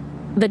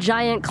 The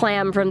giant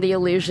clam from the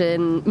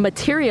illusion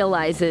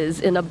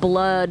materializes in a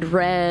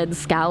blood-red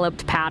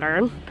scalloped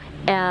pattern.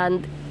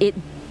 And it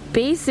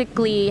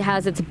basically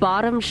has its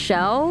bottom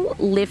shell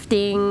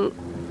lifting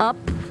up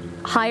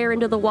higher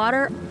into the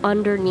water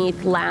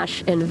underneath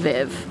Lash and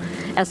Viv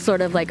as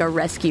sort of like a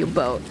rescue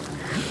boat.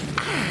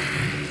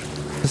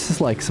 This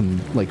is like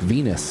some like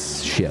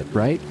Venus shit,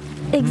 right?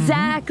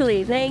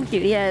 Exactly. Thank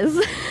you.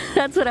 Yes.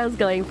 That's what I was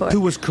going for.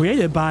 Who was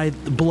created by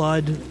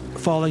blood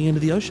falling into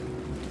the ocean.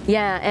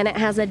 Yeah, and it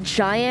has a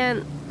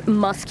giant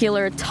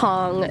muscular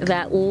tongue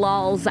that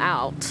lolls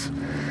out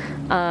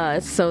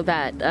so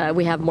that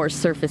we have more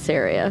surface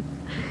area.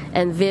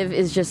 and Viv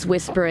is just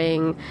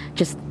whispering,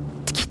 just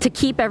to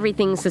keep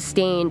everything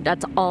sustained.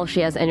 That's all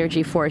she has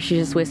energy for. She's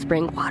just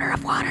whispering, water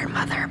of water,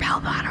 mother of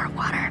hell, water of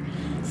water.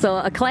 So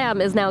a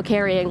clam is now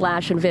carrying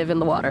Lash and Viv in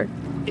the water.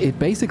 It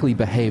basically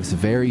behaves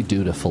very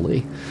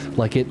dutifully,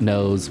 like it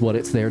knows what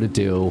it's there to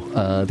do.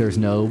 There's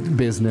no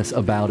business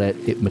about it.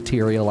 It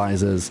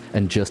materializes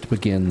and just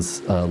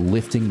begins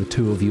lifting the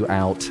two of you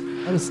out.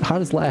 How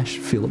does Lash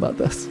feel about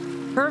this?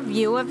 Her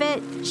view of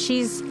it,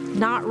 she's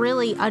not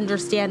really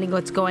understanding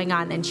what's going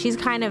on. And it's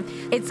kind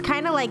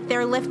of like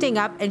they're lifting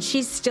up and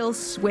she's still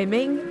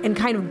swimming and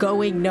kind of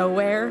going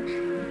nowhere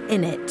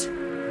in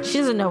it. She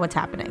doesn't know what's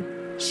happening.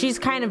 She's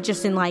kind of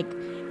just in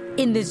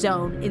the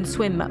zone, in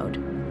swim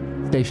mode.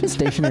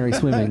 Stationary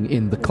swimming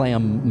in the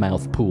clam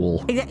mouth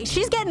pool.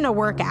 She's getting a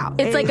workout.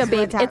 It's like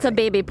it's a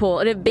baby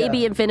pool, a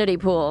baby infinity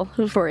pool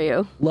for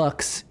you.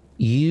 Lux,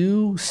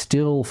 you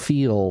still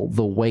feel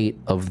the weight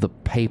of the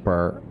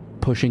paper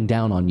pushing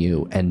down on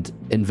you and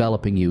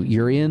enveloping you.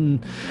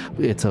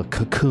 It's a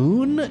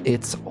cocoon.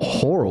 It's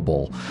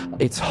horrible.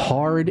 It's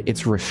hard.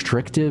 It's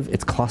restrictive.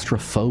 It's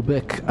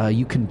claustrophobic.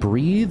 You can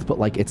breathe, but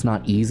it's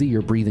not easy.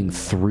 You're breathing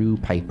through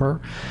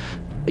paper.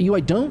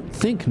 I don't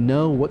think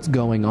know what's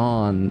going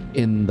on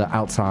in the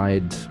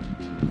outside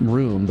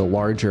room, the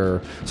larger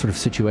sort of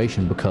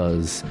situation,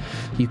 because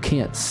you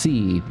can't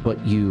see, but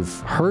you've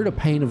heard a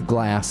pane of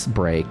glass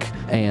break,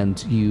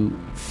 and you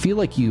feel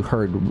like you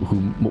heard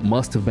who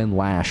must have been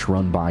Lash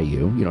run by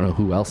you. You don't know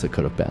who else it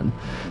could have been.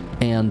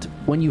 And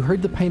when you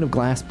heard the pane of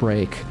glass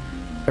break,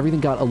 everything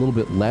got a little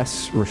bit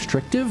less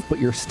restrictive, but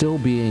you're still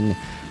being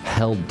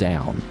held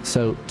down.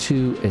 So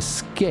to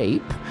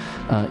escape,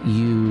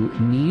 you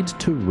need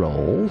to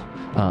roll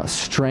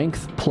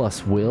strength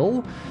plus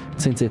will.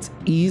 Since it's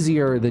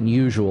easier than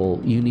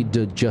usual, you need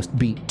to just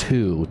beat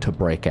 2 to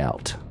break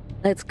out.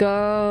 Let's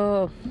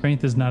go.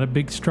 Strength is not a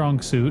big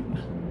strong suit.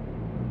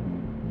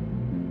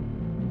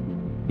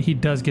 He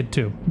does get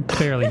 2.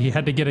 Barely. He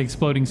had to get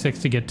exploding 6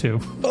 to get 2.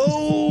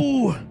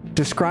 Oh!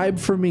 Describe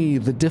for me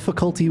the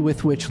difficulty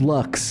with which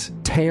Lux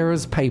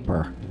tears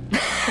paper.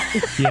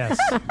 Yes.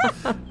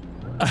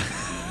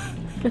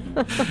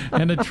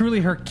 And a truly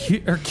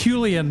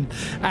Herculean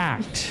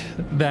act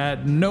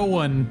that no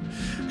one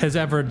has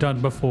ever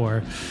done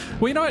before.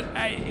 Well, you know what?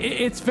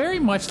 It's very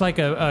much like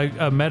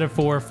a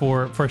metaphor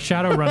for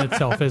Shadowrun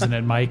itself, isn't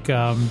it, Mike?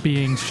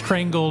 Being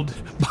strangled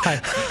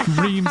by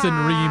reams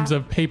and reams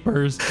of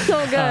papers.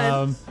 So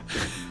good.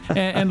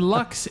 And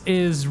Lux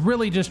is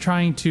really just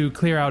trying to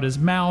clear out his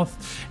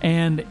mouth,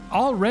 and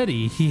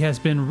already he has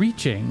been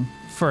reaching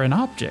for an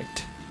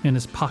object in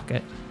his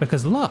pocket,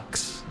 because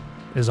Lux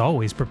is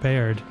always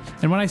prepared.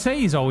 And when I say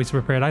he's always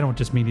prepared, I don't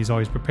just mean he's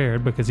always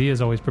prepared, because he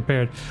is always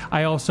prepared.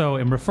 I also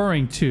am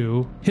referring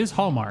to his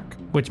hallmark,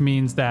 which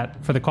means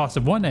that for the cost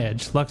of 1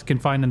 edge, Lux can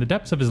find in the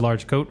depths of his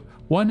large coat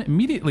 1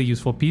 immediately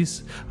useful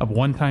piece of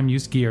one-time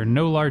use gear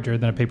no larger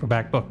than a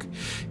paperback book.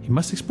 He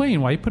must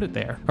explain why he put it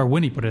there, or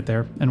when he put it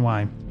there, and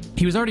why.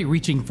 He was already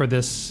reaching for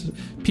this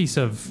piece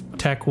of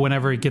tech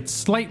whenever it gets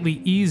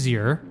slightly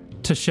easier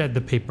to shed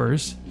the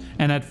papers.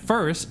 And at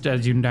first,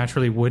 as you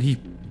naturally would, he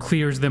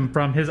clears them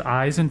from his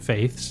eyes and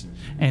face,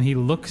 and he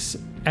looks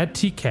at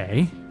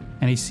TK,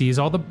 and he sees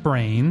all the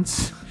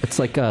brains. It's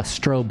like a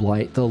strobe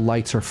light. The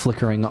lights are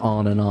flickering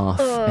on and off,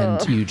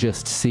 and you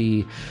just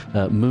see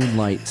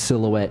moonlight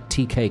silhouette,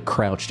 TK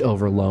crouched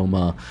over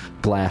Loma,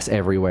 glass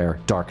everywhere,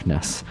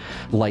 darkness.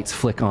 Lights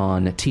flick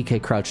on,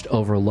 TK crouched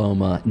over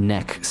Loma,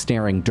 neck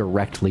staring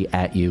directly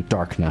at you,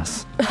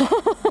 darkness.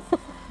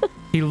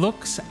 He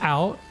looks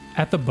out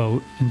at the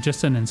boat in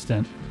just an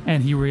instant,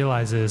 and he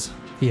realizes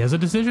he has a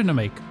decision to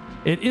make.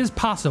 It is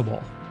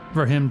possible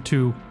for him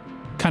to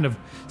kind of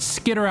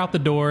skitter out the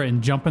door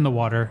and jump in the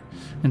water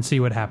and see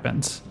what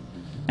happens.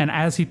 And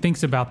as he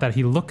thinks about that,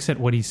 he looks at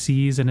what he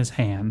sees in his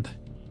hand,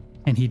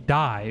 and he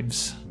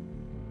dives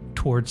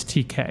towards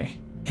TK.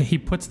 He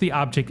puts the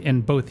object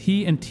in both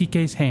he and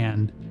TK's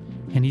hand,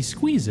 and he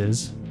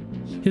squeezes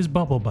his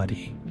bubble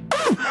buddy.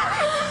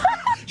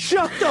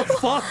 Shut the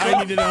fuck up. I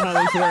need to know how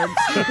this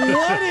works.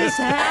 What is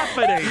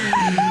happening?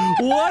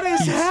 What is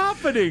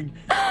happening?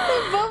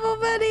 Bubble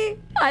buddy.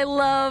 I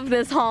love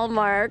this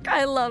hallmark.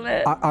 I love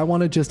it. I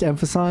want to just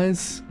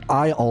emphasize,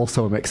 I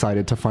also am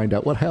excited to find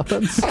out what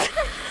happens.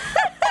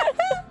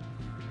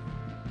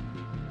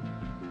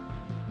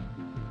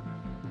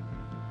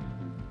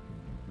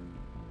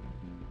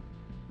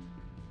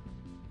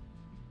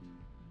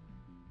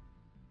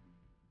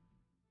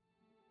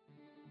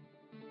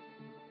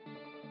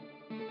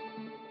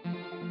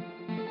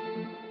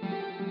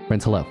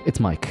 Friends, hello, it's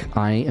Mike.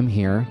 I am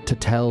here to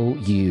tell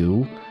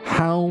you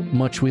how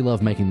much we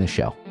love making this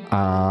show.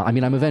 I'm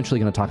eventually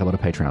going to talk about a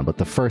Patreon, but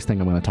the first thing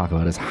I'm going to talk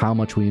about is how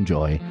much we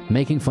enjoy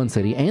making Fun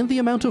City and the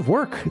amount of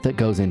work that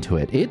goes into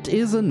it. It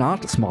is a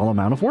not small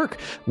amount of work.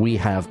 We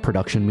have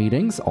production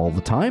meetings all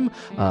the time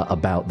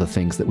about the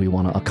things that we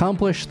want to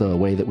accomplish, the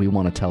way that we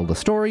want to tell the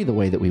story, the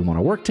way that we want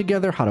to work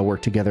together, how to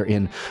work together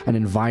in an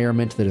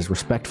environment that is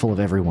respectful of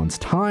everyone's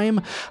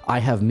time. I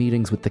have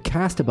meetings with the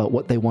cast about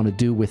what they want to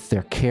do with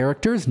their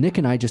characters. Nick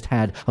and I just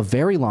had a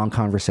very long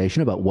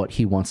conversation about what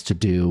he wants to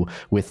do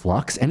with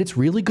Lux, and it's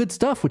really good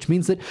stuff, which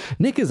means that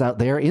Nick is out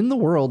there in the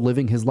world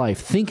living his life,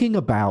 thinking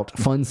about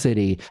Fun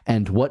City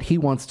and what he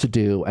wants to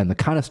do and the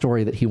kind of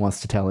story that he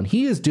wants to tell, and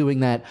he is doing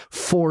that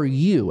for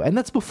you. And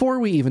that's before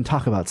we even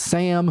talk about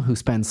Sam, who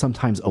spends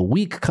sometimes a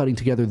week cutting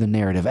together the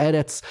narrative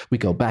edits. We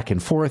go back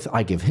and forth.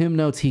 I give him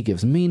notes. He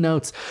gives me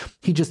notes.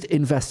 He just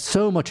invests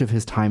so much of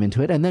his time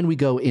into it. And then we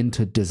go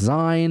into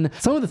design.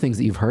 Some of the things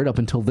that you've heard up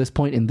until this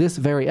point in this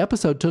very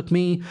episode took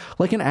me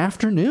like an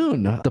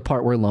afternoon. The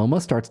part where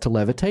Loma starts to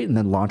levitate and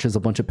then launches a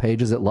bunch of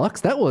pages at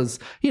Lux, that was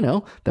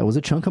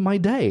a chunk of my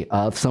day.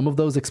 Some of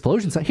those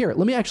explosions. Here,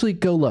 let me actually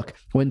go look.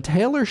 When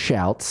Taylor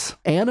shouts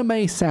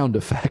anime sound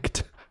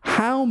effect,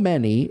 how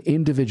many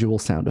individual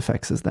sound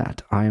effects is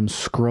that? I am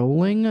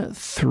scrolling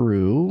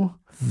through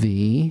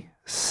the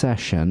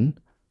session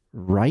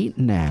right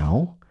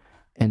now,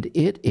 and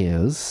it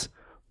is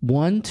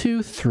 1,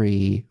 2,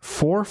 3,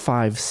 4,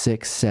 5,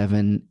 6,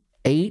 7,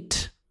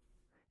 8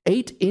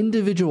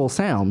 individual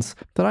sounds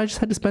that I just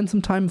had to spend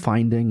some time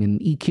finding and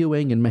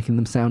EQing and making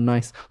them sound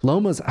nice.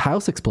 Loma's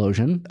house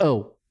explosion.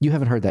 Oh, you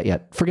haven't heard that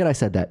yet. Forget I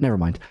said that. Never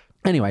mind.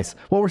 Anyways,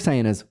 what we're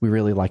saying is we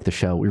really like the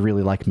show. We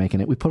really like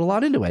making it. We put a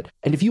lot into it.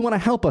 And if you want to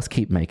help us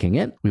keep making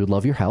it, we would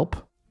love your help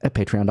at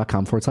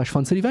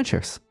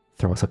patreon.com/FunCityVentures.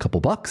 Throw us a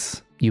couple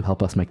bucks. You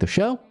help us make the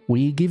show.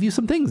 We give you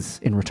some things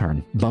in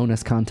return.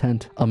 Bonus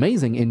content,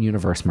 amazing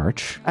in-universe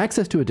merch,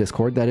 access to a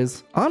Discord that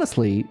is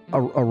honestly a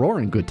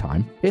roaring good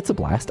time. It's a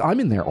blast. I'm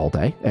in there all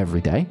day,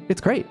 every day. It's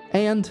great.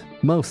 And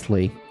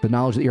mostly the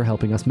knowledge that you're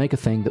helping us make a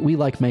thing that we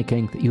like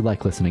making, that you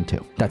like listening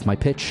to. That's my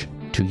pitch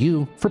to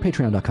you for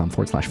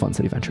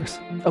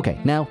patreon.com/FunCityVentures. Okay,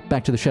 now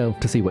back to the show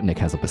to see what Nick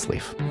has up his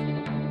sleeve.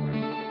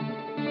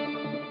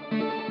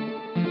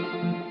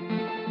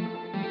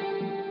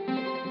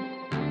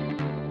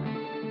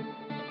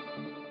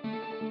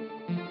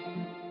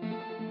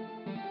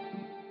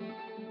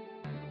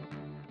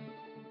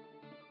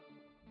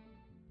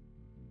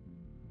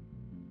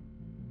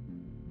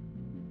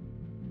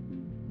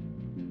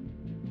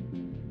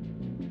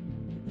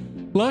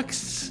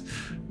 Lux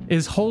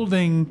is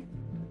holding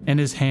in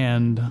his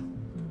hand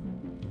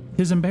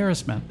his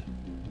embarrassment.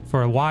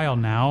 For a while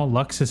now,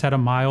 Lux has had a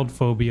mild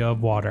phobia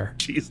of water.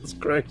 Jesus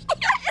Christ.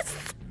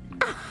 Yes!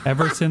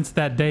 Ever since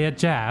that day at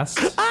Jazz,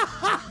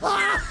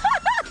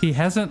 he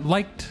hasn't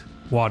liked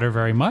water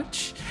very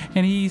much,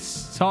 and he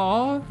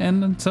saw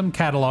in some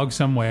catalog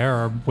somewhere,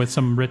 or with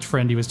some rich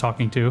friend he was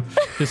talking to,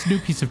 this new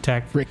piece of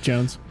tech. Rick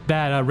Jones.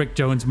 That Rick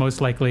Jones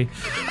most likely.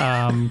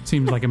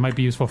 Seems like it might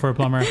be useful for a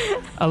plumber.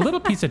 A little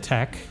piece of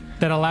tech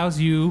that allows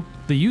you,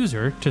 the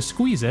user, to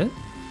squeeze it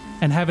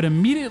and have it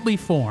immediately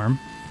form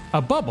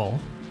a bubble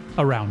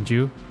around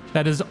you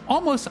that is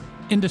almost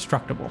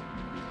indestructible.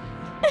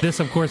 This,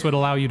 of course, would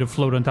allow you to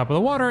float on top of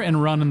the water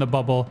and run in the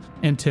bubble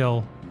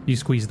until you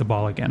squeeze the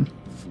ball again.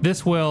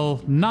 This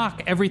will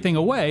knock everything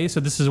away, so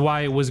this is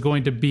why it was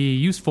going to be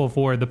useful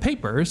for the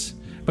papers,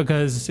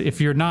 because if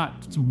you're not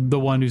the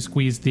one who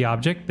squeezed the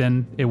object,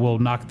 then it will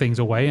knock things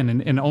away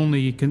and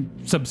only can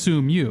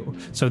subsume you.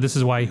 So this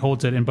is why he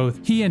holds it in both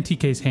he and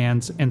TK's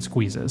hands and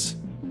squeezes.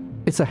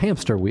 It's a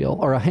hamster wheel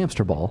or a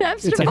hamster ball.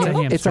 It's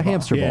a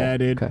hamster ball. Yeah,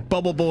 dude. Okay.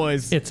 Bubble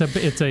boys. It's a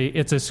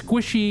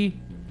squishy,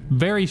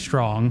 very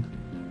strong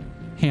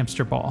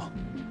hamster ball.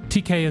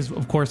 TK is,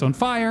 of course, on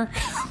fire.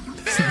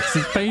 This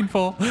is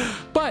painful,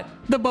 but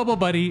the Bubble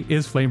Buddy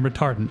is flame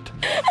retardant.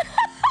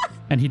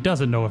 And he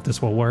doesn't know if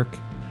this will work.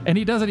 And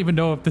he doesn't even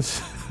know if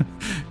this,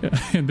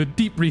 in the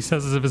deep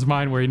recesses of his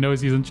mind where he knows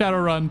he's in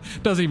Shadowrun,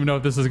 doesn't even know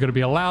if this is going to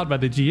be allowed by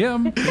the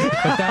GM.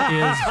 But that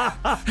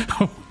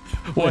is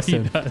what he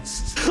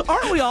does.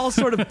 Aren't we all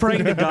sort of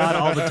praying to God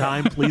all the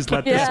time? Please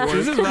let this work.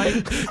 Is this right?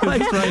 Is this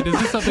right? Is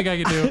this something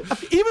I can do?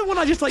 Even when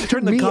I just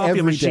turn the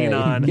coffee machine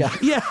on. Yeah.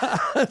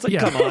 It's like,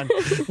 come on,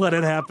 let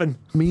it happen.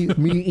 Me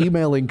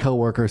emailing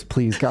coworkers,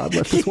 please God,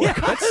 let this work.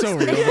 That's so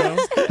real, though.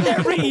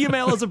 Every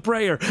email is a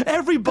prayer.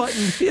 Every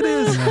button, it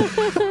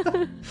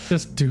is.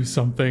 Just do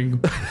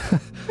something.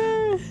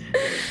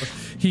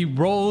 He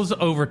rolls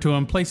over to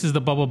him, places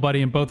the Bubble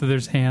Buddy in both of their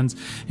hands,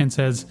 and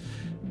says,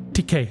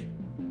 TK,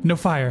 no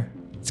fire.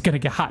 It's going to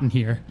get hot in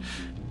here.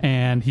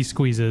 And he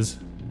squeezes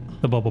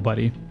the Bubble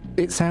Buddy.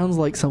 It sounds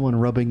like someone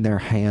rubbing their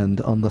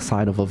hand on the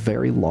side of a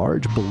very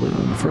large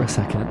balloon for a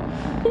second.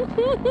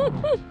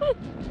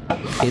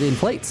 It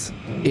inflates.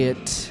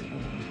 It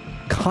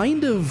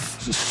kind of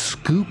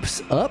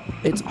scoops up.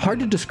 It's hard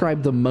to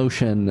describe the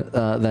motion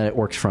that it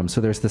works from. So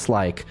there's this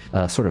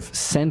sort of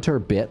center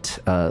bit,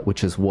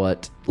 which is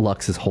what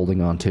Lux is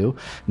holding on to,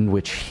 in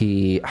which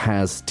he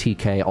has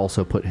TK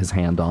also put his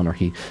hand on, or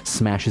he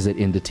smashes it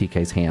into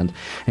TK's hand,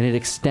 and it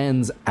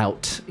extends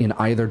out in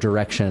either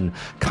direction,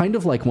 kind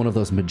of like one of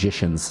those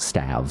magician's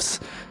staves.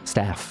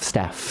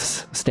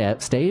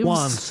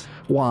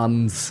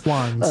 Wands.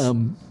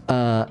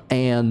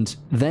 And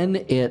then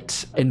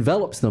it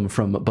envelops them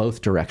from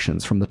both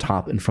directions, from the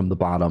top and from the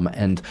bottom,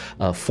 and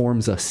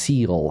forms a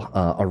seal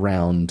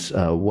around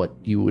what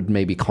you would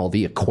maybe call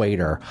the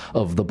equator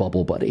of the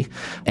Bubble Buddy.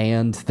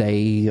 And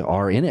they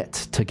are in it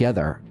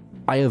together.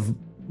 I have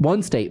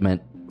one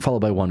statement followed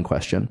by one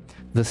question.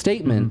 The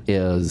statement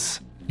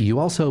is, you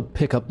also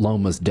pick up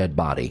Loma's dead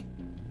body.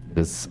 It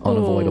is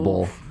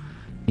unavoidable.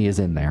 He is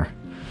in there.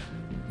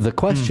 The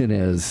question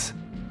is,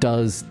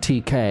 does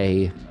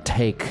TK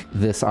take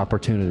this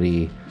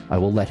opportunity? I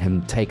will let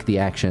him take the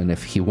action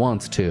if he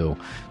wants to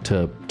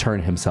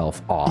turn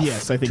himself off.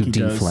 Yes, I think to he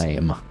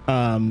deflame.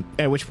 Does.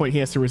 At which point he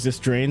has to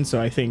resist drain. So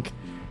I think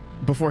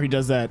before he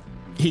does that,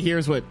 he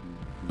hears what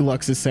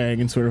Lux is saying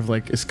and sort of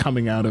like is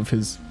coming out of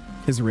his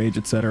rage,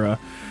 etc.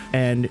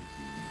 And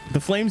the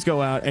flames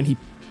go out and he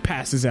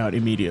passes out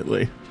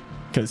immediately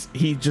because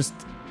he just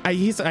I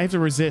have to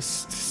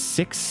resist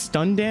 6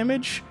 stun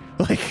damage,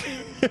 like.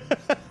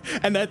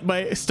 And that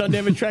my stun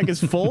damage track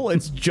is full.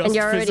 It's just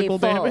physical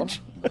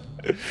damage.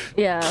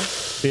 Yeah.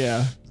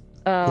 Yeah.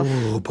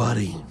 Oh,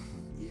 buddy.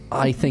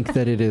 I think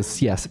that it is,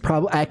 yes,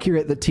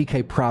 accurate that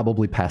TK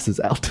probably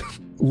passes out.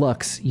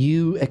 Lux,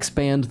 you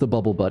expand the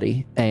Bubble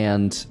Buddy,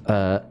 and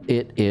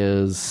it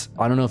is,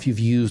 I don't know if you've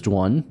used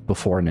one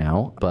before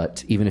now,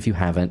 but even if you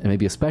haven't, and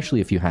maybe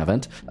especially if you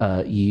haven't,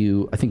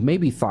 you, I think,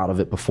 maybe thought of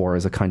it before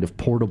as a kind of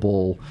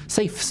portable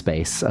safe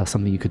space,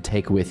 something you could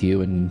take with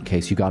you in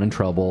case you got in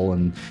trouble,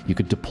 and you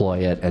could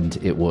deploy it, and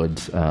it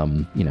would,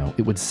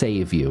 it would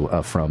save you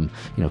from,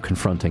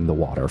 confronting the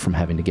water, from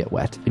having to get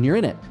wet. And you're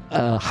in it.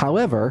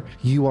 However,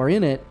 you are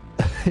in it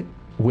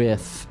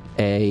with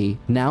a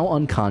now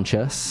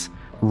unconscious,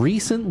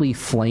 recently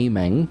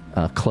flaming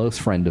close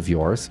friend of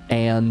yours,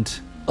 and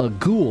a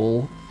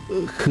ghoul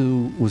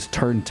who was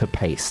turned to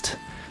paste,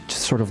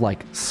 just sort of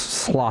like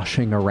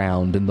sloshing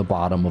around in the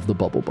bottom of the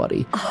Bubble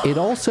Buddy. It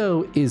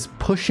also is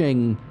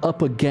pushing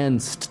up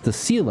against the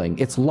ceiling.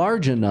 It's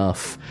large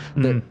enough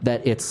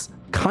that it's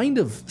kind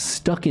of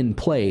stuck in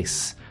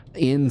place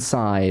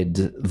inside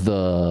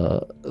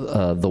the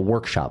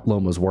workshop,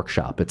 Loma's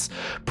workshop. It's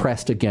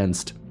pressed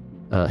against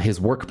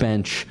his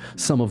workbench,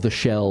 some of the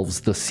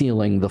shelves, the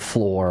ceiling, the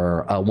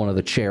floor, one of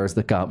the chairs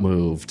that got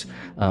moved.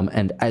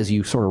 And as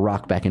you sort of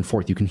rock back and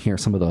forth, you can hear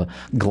some of the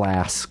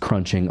glass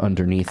crunching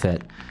underneath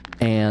it.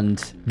 And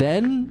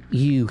then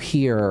you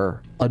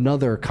hear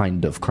another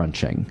kind of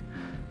crunching.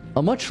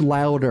 A much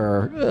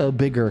louder,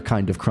 bigger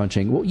kind of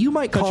crunching. Well, you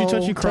might call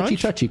touchy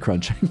crunch? touchy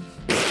crunching.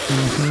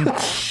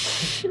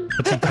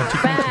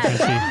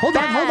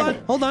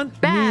 Hold on.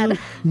 Bad.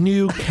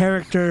 New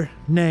character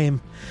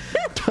name.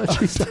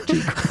 Touchy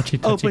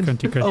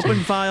crunchy.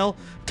 Open file.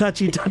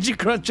 Touchy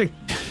crunching.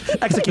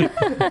 Execute.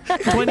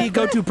 20.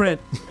 Go to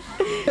print.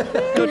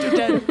 Go to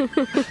 10.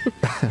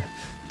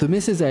 The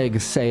Mrs.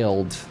 Egg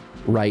sailed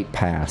right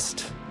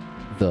past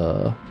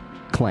the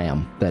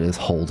clam that is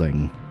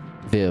holding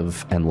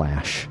Viv and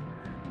Lash.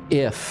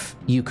 If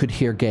you could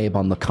hear Gabe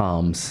on the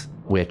comms,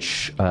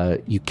 which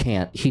you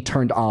can't, he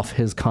turned off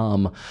his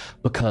comm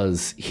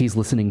because he's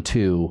listening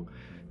to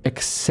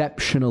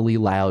exceptionally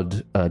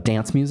loud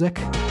dance music,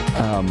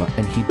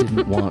 and he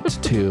didn't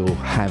want to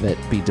have it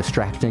be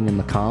distracting in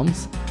the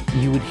comms.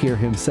 You would hear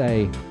him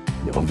say,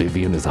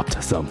 Vivian is up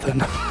to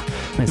something,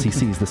 as he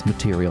sees this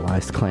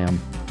materialized clam.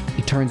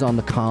 He turns on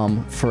the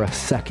comm for a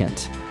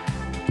second,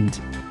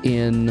 and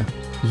in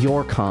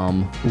your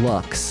comm,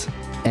 Lux,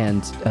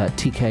 and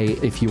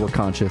TK, if you were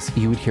conscious,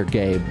 you would hear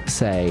Gabe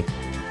say,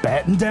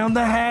 Batten down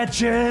the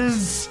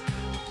hatches!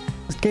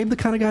 Is Gabe the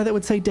kind of guy that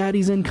would say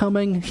daddy's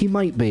incoming? He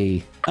might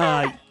be.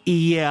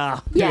 Yeah.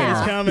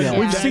 Yeah. Coming.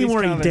 We've Daddy's seen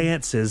where coming. he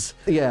dances.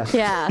 Yeah.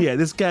 Yeah,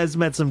 this guy's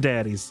met some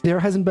daddies. There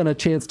hasn't been a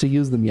chance to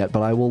use them yet,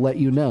 but I will let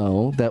you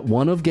know that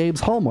one of Gabe's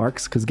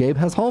hallmarks, because Gabe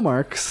has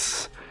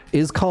hallmarks,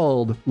 is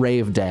called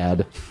Rave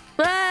Dad.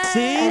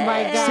 See? Oh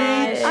my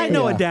God. See? I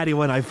know Yeah. a daddy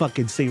when I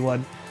fucking see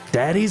one.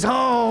 Daddy's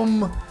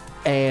home!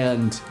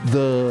 And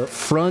the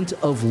front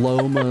of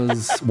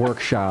Loma's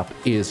workshop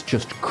is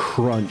just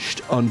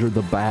crunched under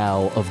the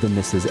bow of the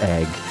Mrs.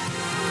 Egg.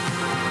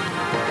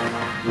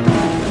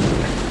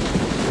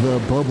 The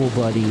Bubble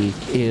Buddy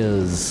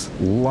is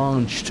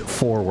launched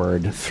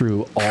forward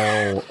through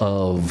all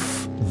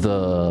of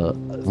the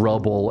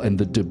rubble and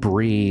the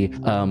debris,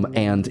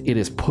 and it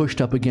is pushed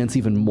up against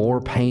even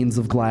more panes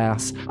of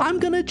glass. I'm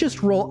gonna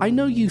just roll. I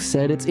know you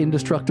said it's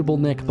indestructible,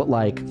 Nick, but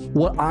like,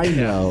 what I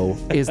know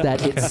is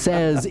that it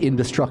says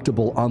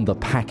indestructible on the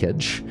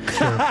package.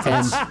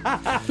 And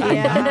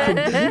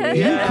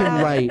you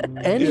can write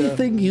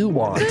anything you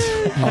want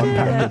on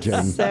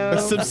packaging.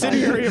 A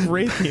subsidiary of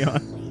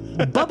Raytheon.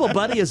 Bubble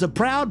Buddy is a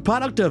proud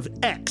product of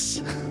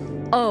X.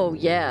 Oh,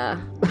 yeah.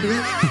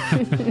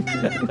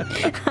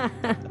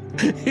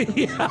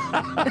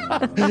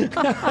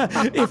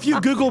 If you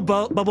Google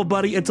Bubble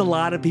Buddy, it's a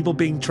lot of people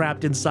being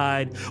trapped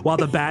inside while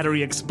the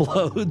battery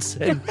explodes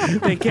and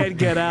they can't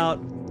get out.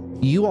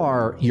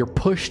 You're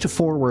pushed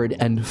forward,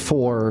 and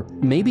for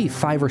maybe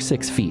 5 or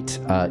 6 feet,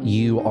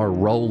 you are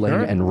rolling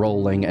and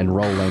rolling and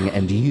rolling,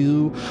 and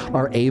you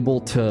are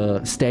able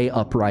to stay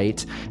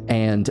upright.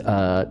 And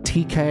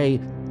TK,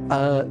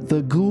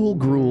 the ghoul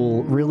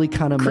gruel really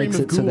kind of makes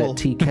it so that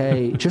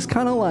TK just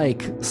kind of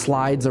like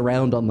slides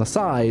around on the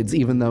sides,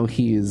 even though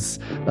he's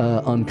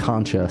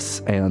unconscious,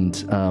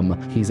 and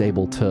he's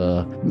able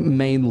to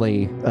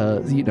mainly,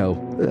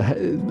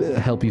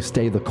 help you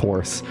stay the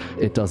course.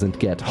 It doesn't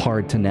get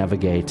hard to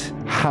navigate.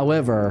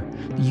 However,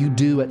 you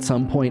do at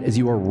some point, as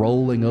you are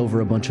rolling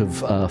over a bunch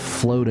of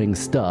floating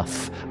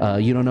stuff,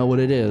 you don't know what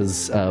it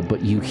is,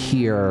 but you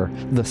hear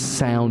the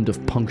sound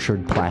of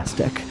punctured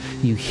plastic.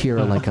 You hear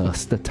like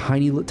the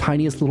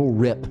tiniest little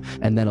rip,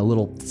 and then a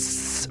little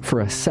tss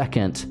for a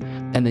second,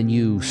 and then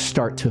you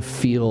start to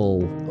feel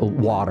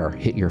water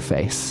hit your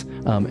face.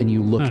 And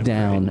you look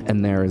down,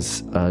 and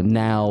there's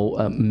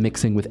now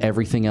mixing with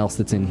everything else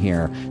that's in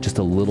here, just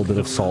a little bit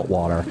of salt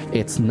water.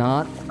 It's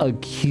not a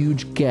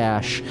huge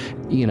gash.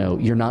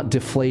 You're not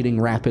deflating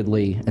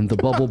rapidly, and the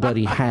Bubble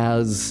Buddy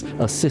has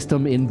a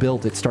system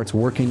inbuilt. It starts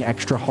working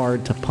extra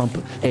hard to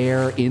pump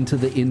air into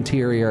the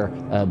interior,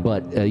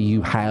 but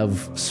you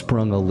have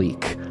sprung a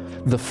leak.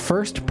 The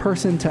first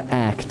person to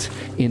act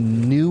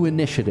in new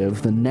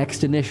initiative, the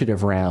next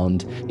initiative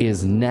round,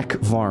 is Nek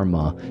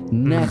Varma.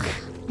 Nek,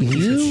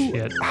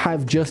 you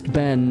have just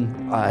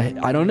been,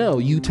 I don't know,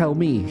 you tell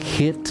me,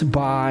 hit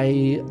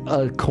by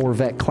a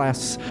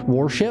Corvette-class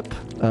warship?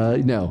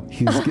 No,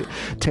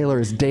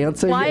 Taylor is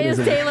dancing. Why is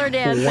Taylor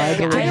dancing?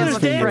 I am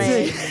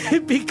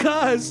afraid.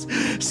 Because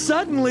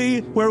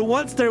suddenly, where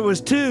once there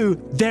was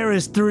 2, there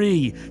is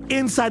 3.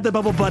 Inside the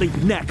Bubble Buddy,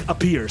 Nek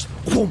appears.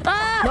 No!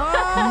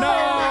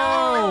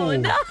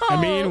 I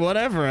mean,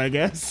 whatever, I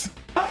guess.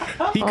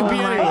 He could be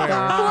anywhere.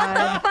 What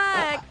the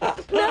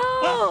fuck?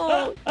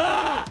 No!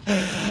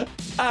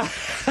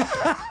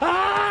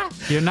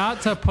 You're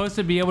not supposed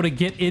to be able to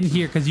get in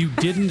here because you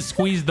didn't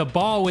squeeze the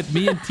ball with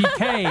me and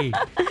TK.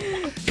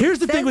 Here's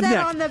the thing with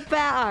Nek. on the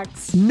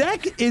box.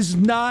 Nek is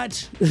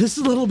not, this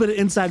is a little bit of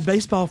inside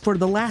baseball for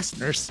the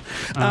listeners.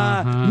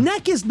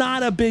 Nek is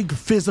not a big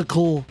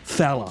physical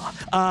fella.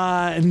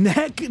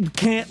 Nek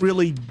can't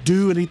really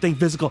do anything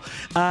physical.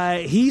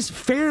 He's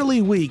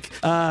fairly weak,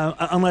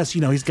 unless,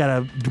 he's got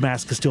a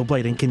Damascus steel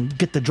blade and can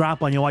get the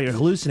drop on you while you're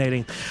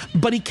hallucinating.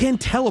 But he can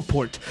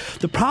teleport.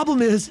 The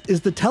problem is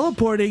the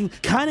teleporting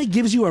kind of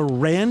gives you a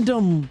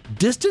random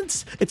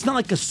distance. It's not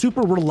like a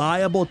super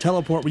reliable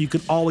teleport where you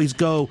can always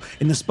go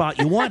in the spot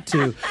you want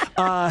to.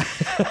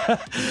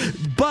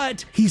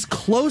 But he's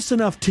close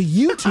enough to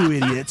you two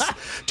idiots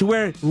to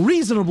where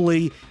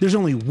reasonably there's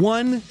only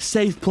one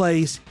safe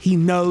place he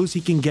knows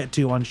he can get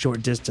to on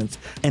short distance,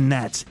 and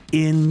that's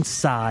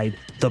inside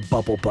the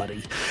Bubble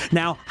Buddy.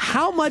 Now,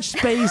 how much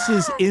space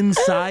is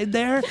inside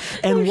there,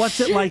 and what's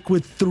it like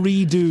with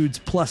 3 dudes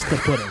plus the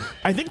pudding?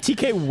 I think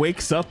TK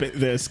wakes up at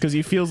this because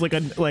he feels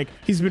like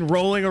he's been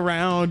rolling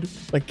around,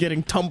 like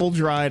getting tumble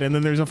dried, and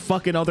then there's a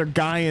fucking other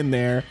guy in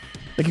there.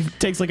 Like he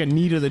takes like a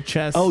knee to the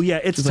chest. Oh yeah,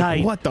 it's tight.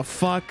 Like, what the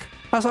fuck?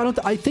 Also,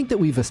 I think that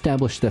we've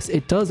established this.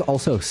 It does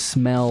also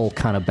smell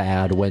kind of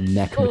bad when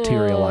Nek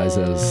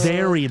materializes.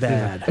 Very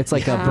bad. It's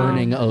like a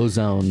burning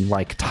ozone,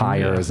 like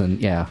tires, and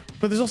yeah.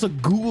 But there's also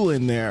ghoul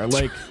in there.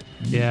 Like,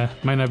 yeah,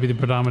 might not be the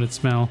predominant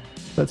smell.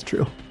 That's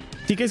true.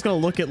 TK's gonna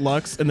look at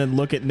Lux and then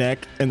look at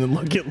Nek and then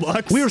look at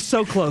Lux. We are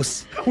so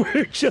close.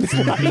 We're just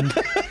like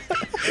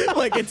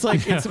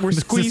we're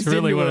squeezed. It's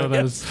really into one of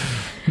those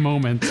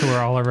moments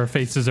where all of our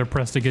faces are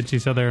pressed against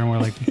each other, and we're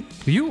like,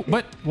 "You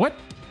what?"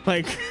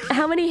 Like,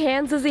 how many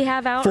hands does he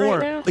have out 4. right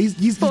now?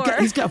 He's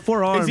got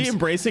 4 arms. Is he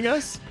embracing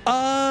us?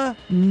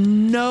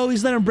 No,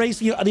 he's not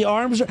embracing you. The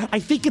arms are, I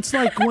think it's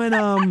like when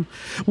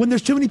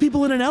there's too many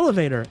people in an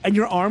elevator and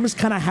your arms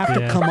kind of have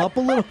to come up a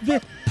little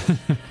bit.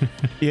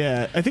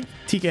 Yeah, I think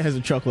TK has a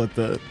chuckle at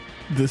the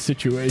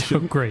situation. Oh,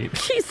 great.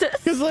 Jesus.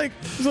 He's like,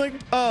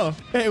 oh,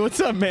 hey, what's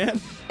up, man?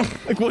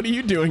 Like, what are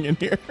you doing in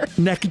here?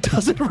 Nek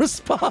doesn't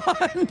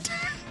respond.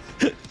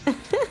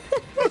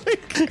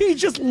 He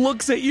just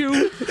looks at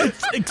you.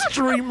 It's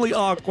extremely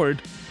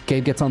awkward.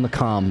 Gabe gets on the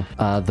comm.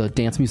 The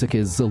dance music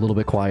is a little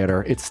bit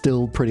quieter. It's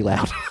still pretty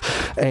loud.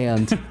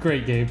 And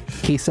great, Gabe.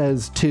 He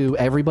says to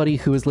everybody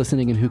who is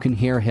listening and who can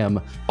hear him,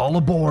 all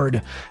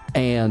aboard.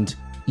 And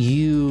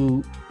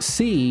you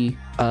see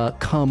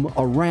come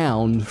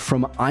around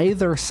from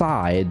either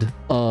side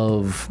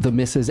of the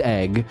Mrs.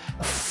 Egg,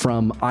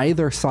 from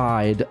either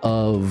side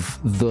of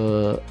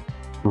the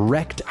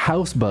wrecked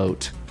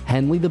houseboat,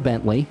 Henley the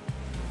Bentley,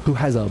 who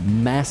has a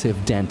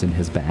massive dent in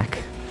his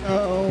back.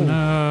 Oh.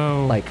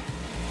 No. Like,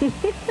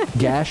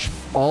 gash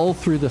all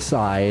through the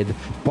side,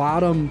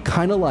 bottom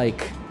kind of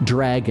like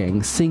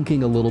dragging,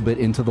 sinking a little bit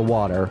into the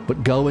water,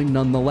 but going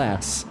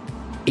nonetheless.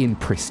 In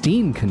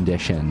pristine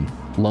condition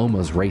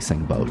Loma's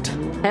racing boat.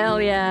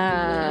 Hell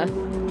yeah.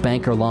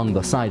 Bank along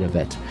the side of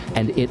it,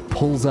 and it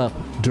pulls up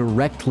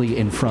directly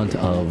in front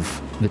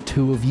of the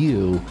two of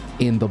you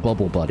in the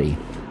Bubble Buddy.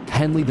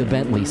 Henley the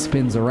Bentley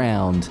spins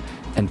around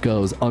and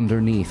goes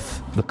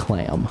underneath the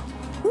clam.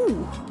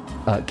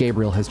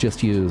 Gabriel has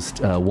just used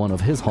one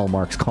of his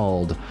hallmarks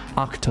called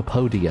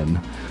Octopodian,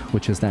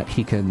 which is that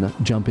he can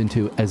jump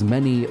into as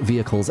many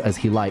vehicles as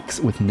he likes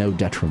with no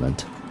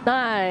detriment.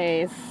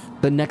 Nice.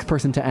 The next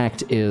person to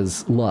act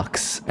is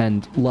Lux.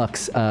 And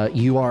Lux,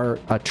 you are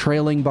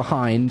trailing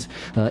behind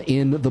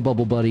in the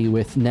Bubble Buddy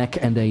with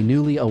Neck and a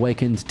newly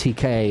awakened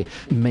TK,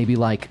 maybe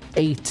like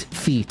 8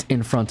 feet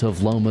in front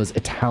of Loma's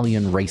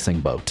Italian racing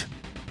boat.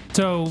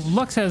 So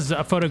Lux has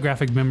a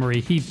photographic memory.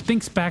 He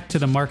thinks back to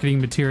the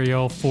marketing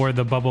material for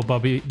the Bubble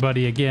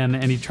Buddy again,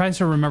 and he tries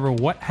to remember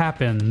what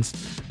happens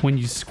when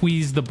you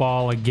squeeze the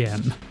ball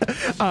again.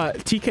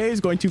 TK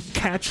is going to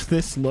catch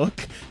this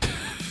look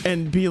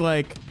and be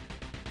like,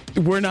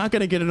 we're not going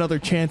to get another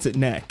chance at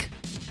Neck.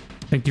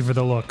 Thank you for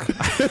the look.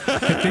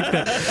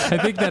 I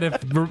think that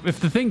if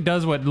the thing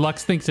does what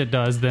Lux thinks it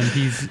does, then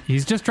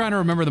he's just trying to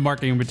remember the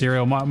marketing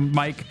material.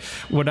 Mike,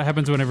 what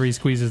happens whenever he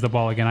squeezes the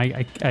ball again?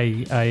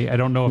 I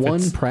don't know if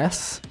one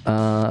press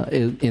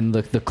in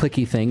the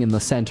clicky thing in the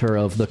center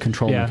of the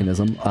control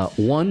mechanism.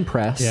 One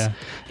press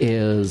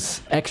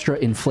is extra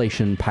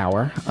inflation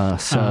power.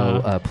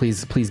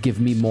 Please give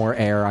me more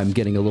air. I'm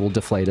getting a little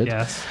deflated.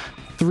 Yes.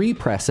 3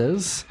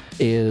 presses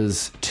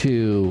is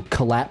to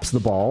collapse the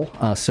ball,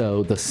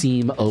 so the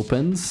seam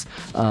opens,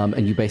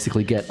 and you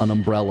basically get an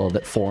umbrella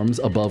that forms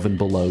above and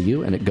below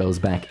you, and it goes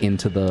back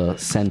into the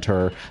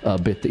center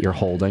bit that you're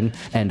holding.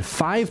 And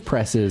 5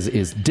 presses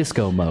is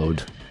disco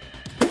mode.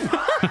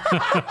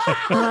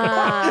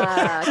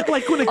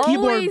 Like when a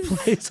keyboard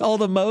plays all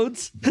the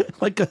modes,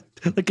 like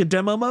a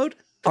demo mode.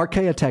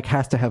 Archaeotech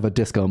has to have a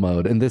disco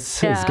mode, and this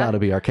has got to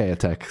be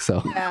Archaeotech.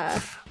 So. Yeah.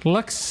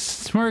 Lux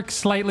smirks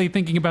slightly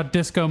thinking about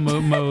disco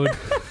mode,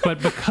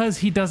 but because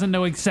he doesn't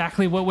know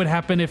exactly what would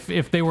happen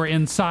if they were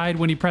inside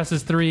when he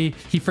presses 3,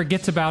 he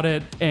forgets about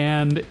it,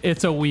 and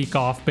it's a week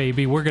off,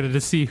 baby. We're going to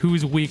see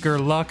who's weaker,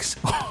 Lux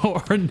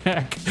or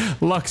Neck.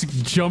 Lux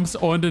jumps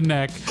onto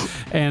Neck,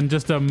 and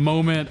just a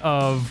moment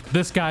of,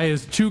 this guy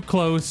is too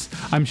close.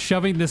 I'm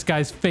shoving this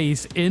guy's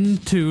face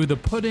into the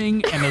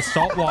pudding and the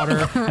salt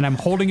water, and I'm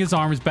holding his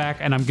arms back,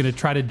 and I'm going to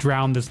try to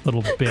drown this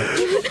little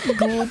bitch.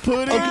 Cool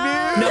pudding.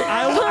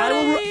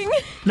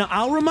 Now,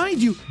 I'll remind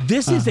you,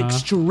 this is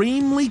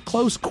extremely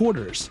close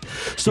quarters.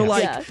 So,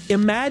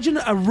 imagine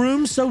a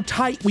room so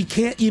tight we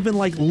can't even,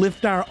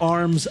 lift our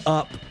arms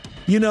up.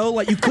 You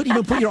know, you couldn't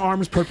even put your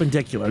arms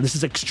perpendicular. This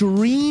is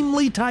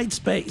extremely tight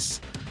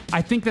space.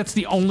 I think that's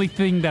the only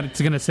thing that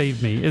it's going to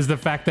save me, is the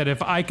fact that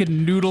if I could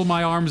noodle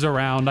my arms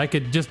around, I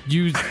could just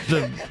use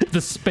the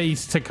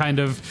space to kind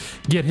of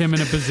get him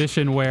in a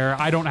position where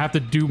I don't have to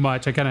do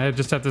much. I kind of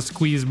just have to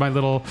squeeze my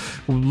little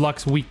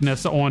Lux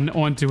weakness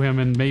onto him,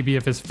 and maybe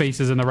if his face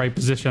is in the right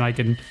position, I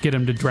can get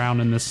him to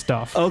drown in this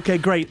stuff. Okay,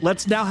 great.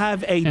 Let's now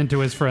have a and to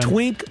his friend.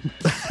 Twink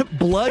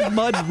blood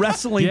mud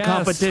wrestling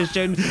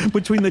competition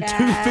between the 2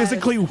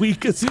 physically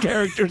weakest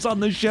characters on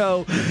the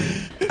show.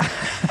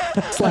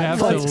 Slap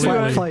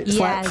fight.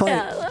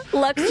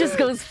 Lux just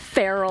goes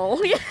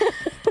feral.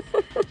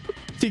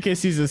 TK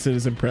sees this and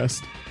is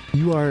impressed.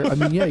 You are,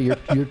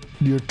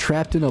 you're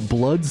trapped in a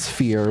blood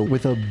sphere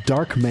with a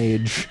dark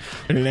mage.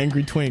 And an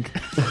angry twink.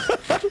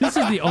 This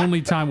is the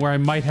only time where I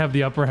might have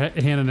the upper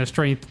hand in a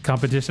strength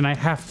competition. I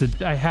have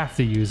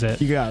to use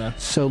it. You gotta.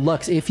 So,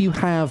 Lux, if you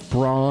have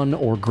brawn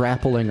or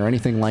grappling or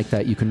anything like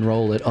that, you can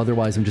roll it.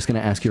 Otherwise, I'm just going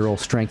to ask you to roll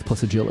strength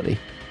plus agility.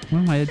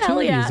 Well, my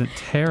agility isn't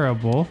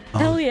terrible.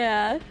 Hell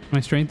yeah.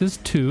 My strength is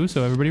 2,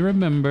 so everybody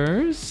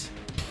remembers.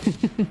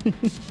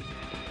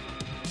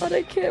 But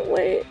I can't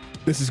wait.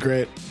 This is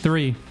great.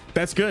 3.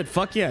 That's good.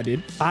 Fuck yeah,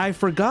 dude. I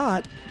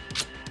forgot.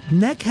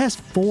 Neck has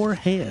 4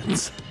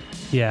 hands.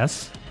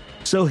 Yes.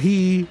 So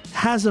he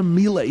has a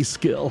melee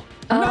skill.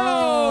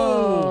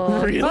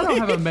 No! Really? I don't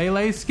have a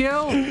melee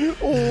skill.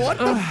 What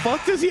the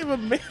fuck does he have a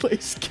melee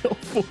skill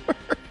for?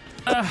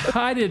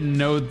 I didn't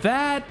know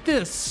that.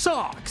 This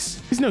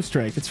sucks. He's no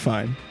strength. It's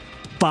fine.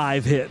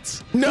 5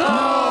 hits. No!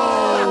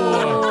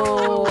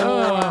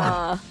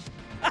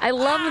 I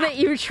love that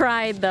you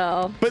tried,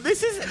 though. But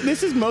this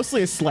is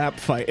mostly a slap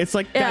fight. It's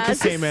like got the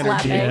it's same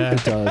energy. Yeah.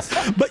 It does.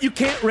 But you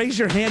can't raise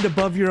your hand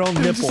above your own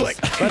nipples.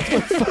 That's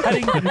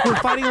what we're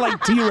fighting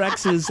like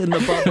T-Rexes in the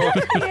bubble.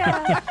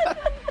 Yeah.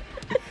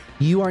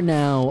 You are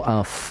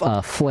now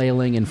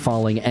flailing and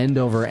falling end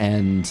over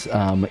end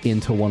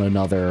into one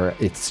another.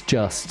 It's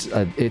just,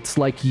 it's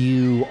like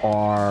you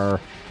are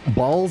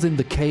balls in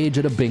the cage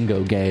at a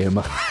bingo game.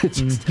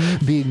 It's just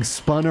being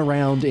spun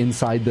around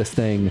inside this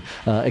thing,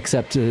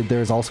 except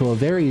there's also a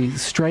very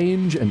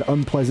strange and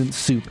unpleasant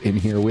soup in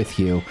here with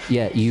you.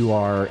 Yeah, you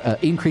are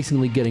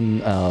increasingly getting,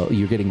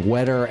 you're getting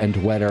wetter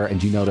and wetter,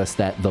 and you notice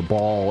that the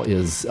ball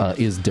is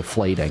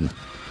deflating.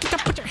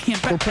 Put your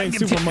hand back. We're playing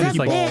Super Monkey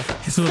Ball.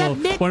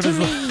 One of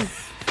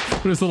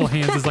his little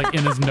hands is like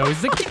in his nose.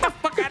 He's like, get the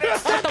fuck out of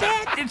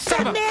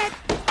here.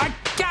 I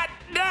got...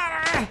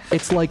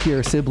 It's like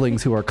your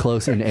siblings who are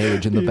close in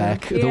age in the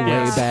back, the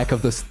way back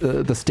of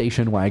the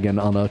station wagon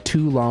on a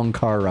too long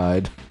car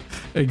ride.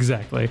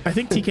 Exactly. I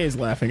think TK is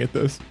laughing at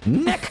this.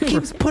 Neck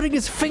keeps putting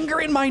his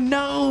finger in my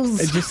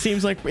nose. It just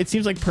seems like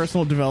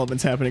personal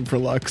development's happening for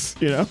Lux,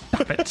 you know?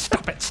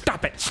 Stop it.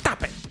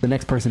 The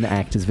next person to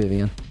act is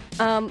Vivian.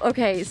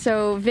 Okay,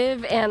 so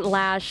Viv and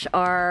Lash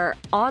are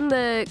on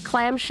the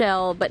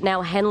clamshell, but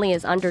now Henley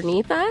is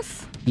underneath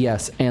us.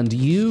 Yes, and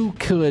you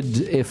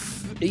could,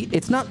 if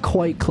it's not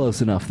quite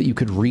close enough that you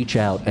could reach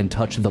out and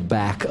touch the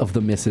back of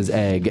the Mrs.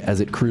 Egg as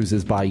it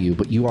cruises by you,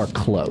 but you are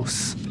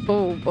close.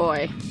 Oh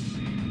boy.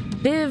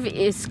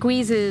 Viv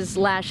squeezes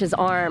Lash's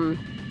arm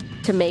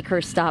to make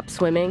her stop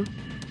swimming,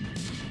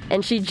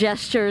 and she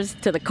gestures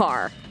to the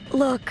car.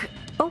 Look.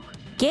 Oh,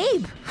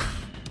 Gabe.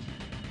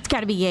 It's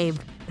gotta be Gabe.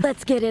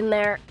 Let's get in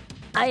there.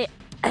 I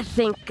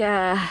think,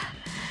 I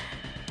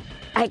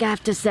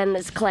have to send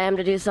this clam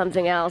to do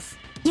something else.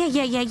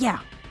 Yeah.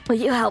 Will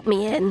you help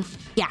me in?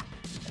 Yeah.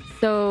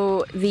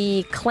 So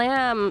the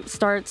clam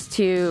starts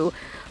to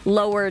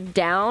lower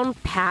down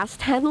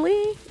past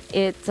Henley.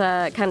 It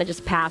kind of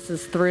just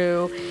passes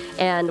through,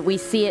 and we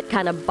see it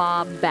kind of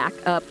bob back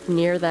up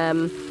near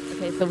them.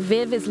 Okay, so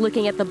Viv is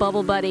looking at the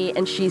bubble buddy,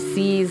 and she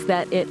sees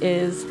that it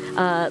is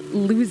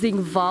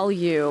losing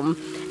volume,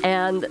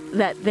 and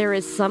that there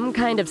is some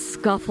kind of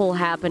scuffle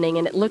happening,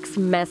 and it looks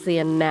messy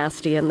and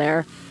nasty in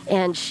there.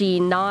 And she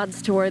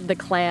nods toward the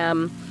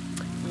clam,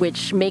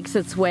 which makes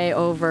its way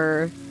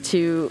over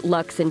to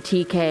Lux and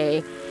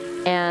TK,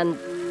 and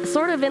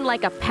sort of in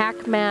like a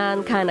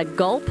Pac-Man kind of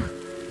gulp,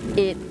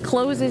 it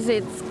closes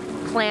its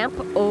clamp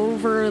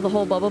over the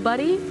whole bubble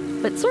buddy,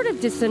 but sort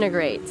of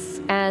disintegrates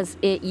as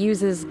it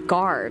uses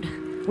guard,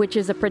 which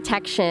is a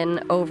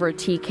protection over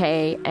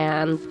TK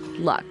and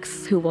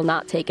Lux, who will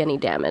not take any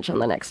damage on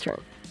the next turn.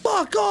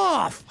 Fuck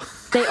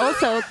off! They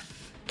also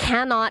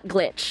cannot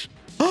glitch.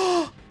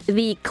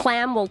 The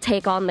clam will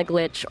take on the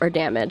glitch or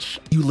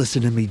damage. You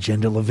listen to me,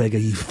 Jenda La Vega,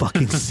 you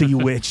fucking sea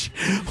witch.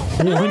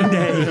 One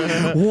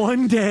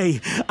day,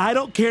 I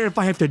don't care if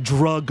I have to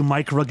drug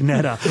Mike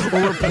Rugnetta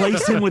or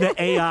replace him with an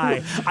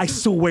AI. I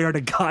swear to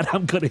God,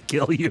 I'm going to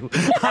kill you.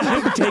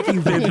 I'm taking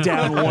Viv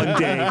down one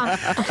day.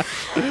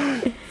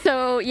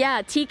 So,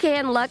 yeah, TK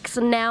and Lux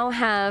now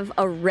have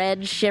a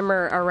red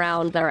shimmer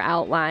around their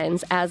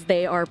outlines as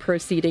they are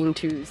proceeding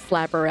to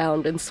slap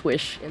around and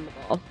swish in the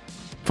ball.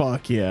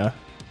 Fuck yeah.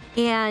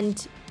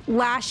 And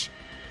Lash,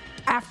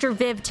 after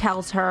Viv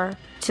tells her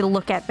to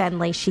look at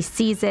Bentley, she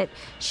sees it.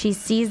 She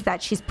sees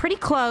that she's pretty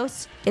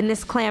close in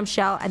this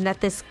clamshell, and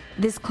that this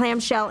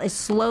clamshell is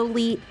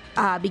slowly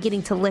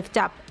beginning to lift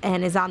up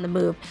and is on the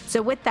move.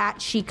 So with that,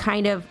 she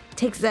kind of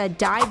takes a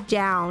dive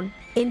down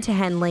into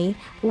Henley,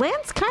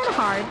 lands kind of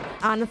hard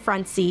on the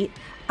front seat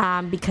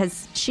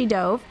because she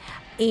dove,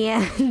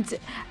 and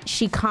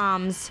she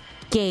calms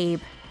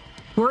Gabe.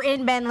 We're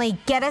in, Bentley.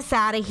 Get us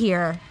out of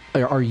here.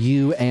 Are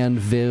you and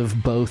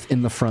Viv both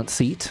in the front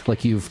seat?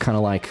 Like you've kind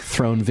of like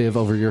thrown Viv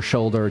over your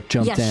shoulder,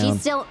 jumped down?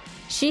 Yeah,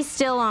 she's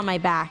still on my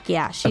back.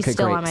 Yeah, she's okay,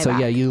 still great. on my so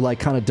back. Yeah, you like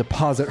kind of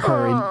deposit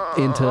her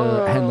into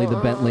Henley the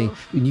Bentley.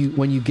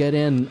 When you get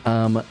in,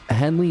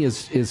 Henley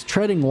is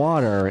treading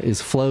water,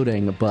 is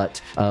floating,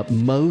 but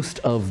most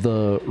of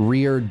the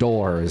rear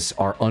doors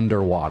are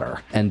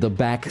underwater, and the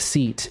back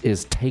seat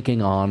is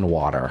taking on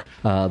water.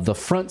 The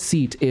front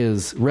seat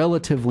is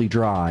relatively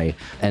dry,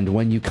 and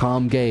when you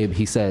calm Gabe,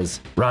 he says,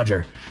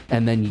 Roger.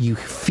 and then you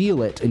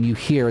feel it and you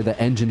hear the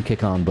engine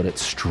kick on, but it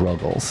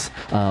struggles,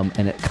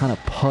 and it kind of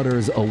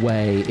putters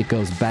away. It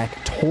goes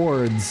back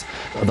towards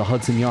the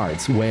Hudson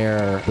Yards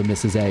where the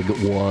Mrs. Egg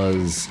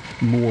was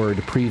moored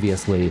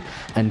previously,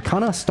 and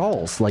kind of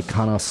stalls, like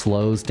kind of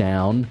slows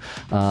down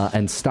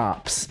and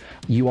stops.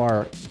 You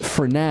are,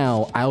 for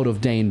now, out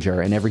of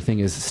danger and everything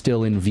is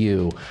still in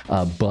view,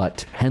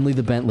 but Henley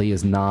the Bentley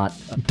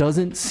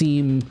doesn't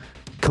seem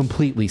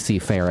completely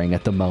seafaring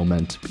at the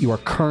moment. You are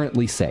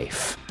currently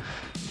safe.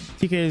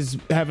 TK is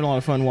having a lot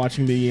of fun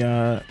watching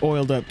the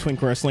oiled up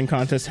twink wrestling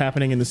contest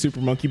happening in the Super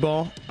Monkey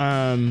Ball,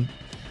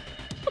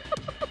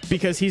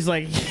 because he's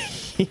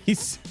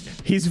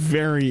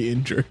very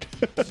injured.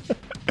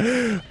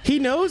 He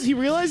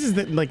realizes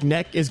that like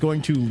Neck is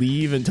going to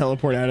leave and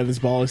teleport out of this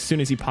ball as soon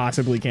as he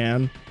possibly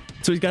can,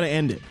 so he's got to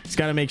end it. He's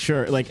got to make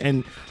sure,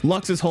 and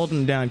Lux is holding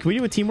him down. Can we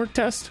do a teamwork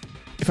test?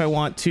 If I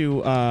want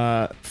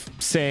to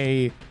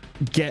say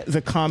get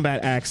the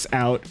combat axe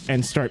out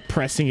and start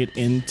pressing it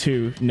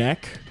into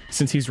Neck,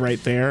 since he's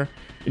right there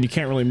and you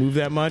can't really move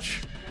that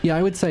much. Yeah,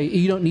 I would say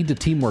you don't need to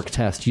teamwork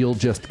test. You'll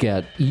just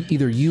get,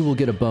 either you will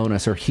get a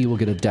bonus or he will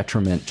get a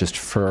detriment just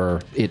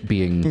for it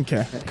being,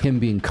 him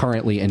being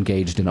currently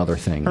engaged in other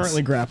things.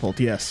 Currently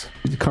grappled, yes.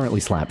 Currently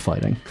slap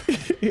fighting.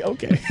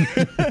 Okay.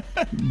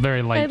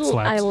 Very light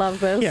slaps. I love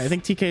this. Yeah, I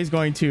think TK is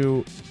going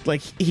to,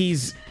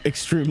 he's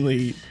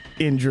extremely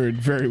injured,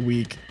 very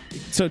weak.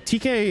 So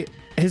TK,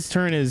 his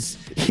turn is,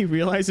 he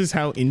realizes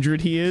how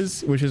injured he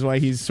is, which is why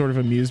he's sort of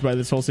amused by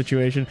this whole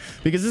situation,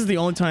 because this is the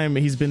only time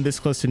he's been this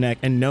close to Neck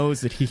and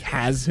knows that he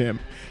has him.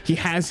 He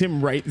has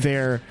him right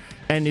there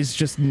and is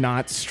just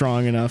not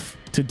strong enough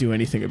to do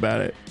anything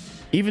about it.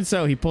 Even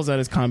so, he pulls out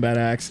his combat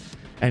axe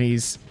and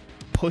he's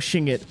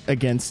pushing it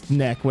against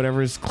neck,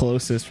 whatever is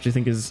closest, which I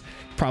think is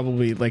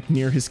probably like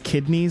near his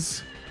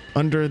kidneys,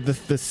 under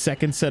the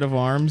second set of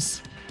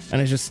arms,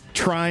 and is just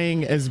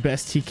trying as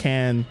best he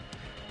can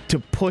to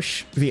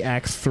push the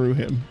axe through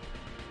him.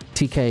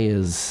 TK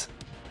is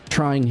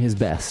trying his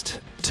best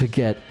to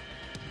get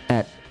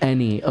at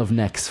any of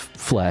Neck's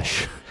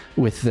flesh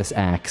with this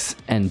axe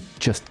and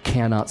just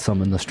cannot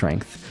summon the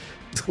strength.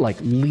 It's like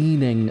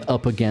leaning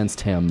up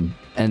against him,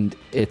 and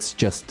it's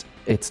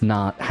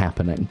not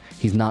happening.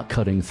 He's not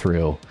cutting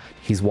through.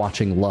 He's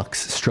watching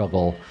Lux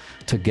struggle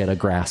to get a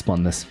grasp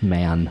on this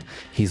man.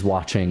 He's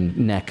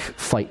watching Neck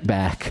fight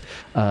back,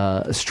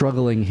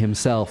 struggling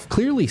himself,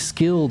 clearly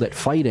skilled at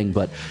fighting,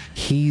 but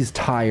he's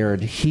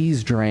tired,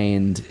 he's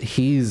drained,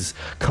 he's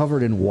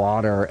covered in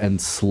water and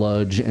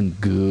sludge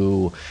and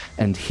goo,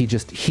 and he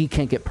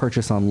can't get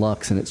purchase on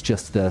Lux, and it's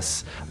just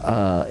this,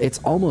 it's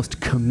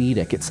almost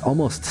comedic, it's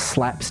almost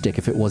slapstick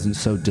if it wasn't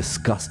so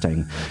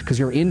disgusting, because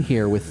you're in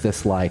here with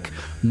this, like,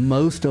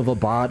 most of a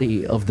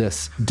body of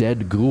this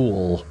dead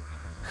ghoul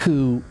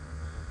who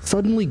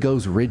suddenly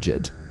goes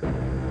rigid.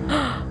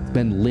 It's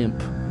been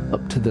limp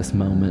up to this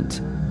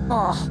moment.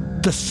 Oh,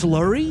 the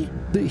slurry?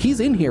 He's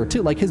in here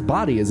too, like his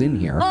body is in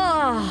here.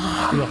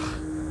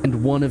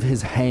 And one of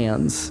his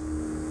hands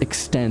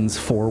extends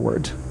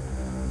forward,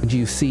 and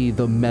you see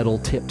the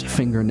metal-tipped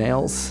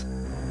fingernails,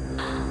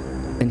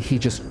 and he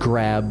just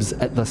grabs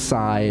at the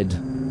side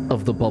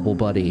of the bubble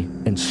buddy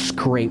and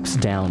scrapes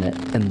down it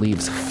and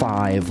leaves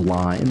 5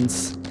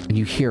 lines. And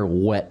you hear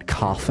wet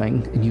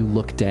coughing, and you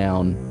look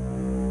down,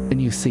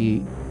 and you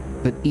see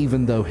that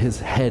even though his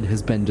head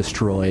has been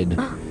destroyed,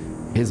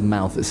 his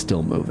mouth is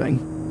still moving.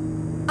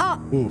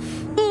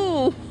 Oof.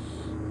 Ooh.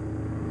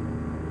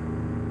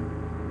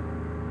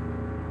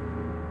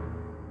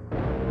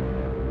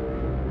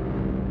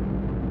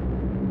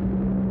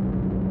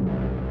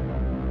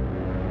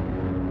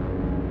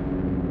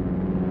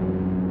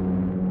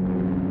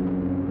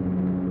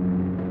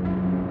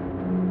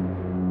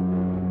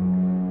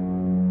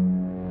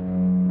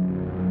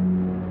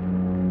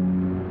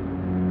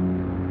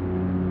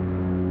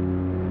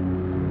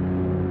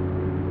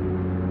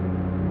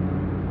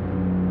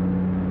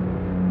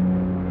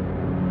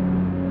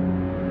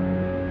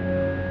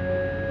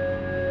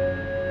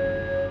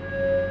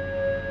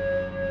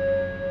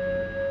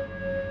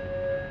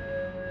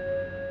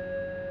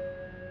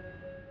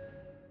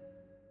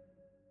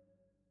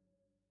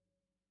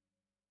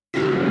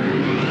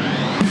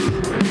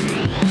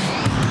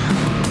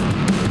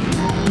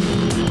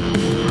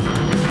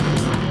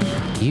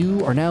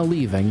 Are now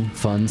leaving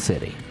Fun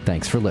City.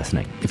 Thanks for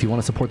listening. If you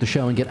want to support the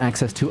show and get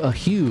access to a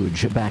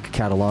huge back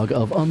catalog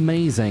of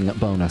amazing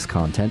bonus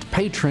content,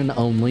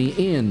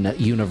 patron-only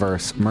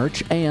in-universe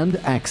merch, and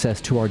access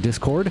to our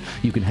Discord,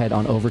 you can head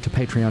on over to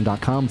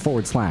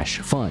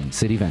patreon.com/Fun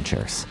City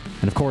Ventures.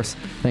 And of course,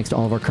 thanks to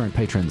all of our current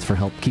patrons for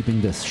help keeping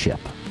this ship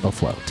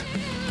afloat.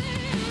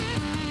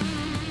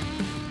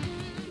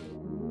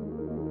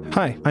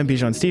 Hi, I'm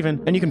Bijan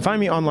Stephen, and you can find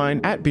me online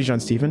at Bijan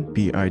Stephen,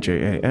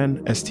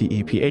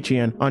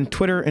 BIJANSTEPHEN, on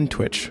Twitter and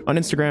Twitch. On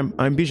Instagram,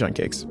 I'm Bijan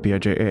Cakes,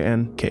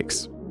 BIJAN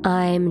Cakes.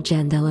 I'm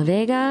Jen Della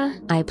Vega.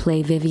 I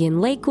play Vivian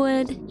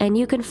Lakewood, and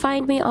you can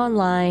find me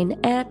online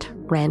at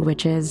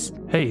Randwitches.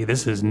 Hey,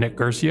 this is Nick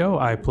Guercio.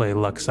 I play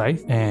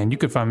Luxcythe, and you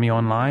can find me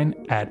online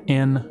at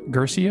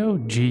nGuercio,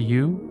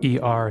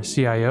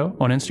 GUERCIO,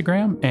 on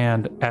Instagram,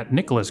 and at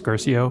Nicholas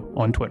Guercio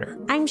on Twitter.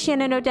 I'm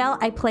Shannon Odell.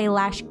 I play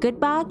Lash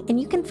Goodbog, and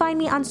you can find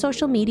me on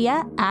social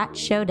media at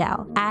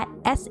Shodell, at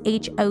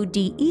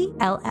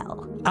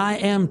SHODELL. I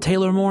am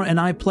Taylor Moore, and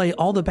I play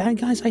all the bad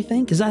guys, I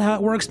think. Is that how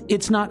it works?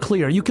 It's not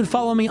clear. You can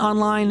follow me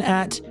online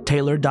at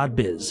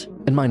taylor.biz.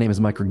 And my name is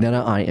Mike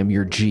Rignetta. I am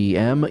your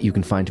GM. You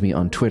can find me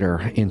on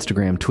Twitter,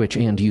 Instagram, Twitch,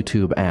 and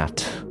YouTube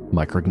at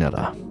Mike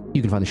Rignetta.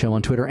 You can find the show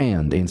on Twitter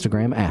and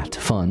Instagram at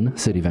Fun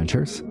City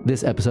Ventures.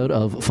 This episode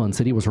of Fun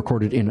City was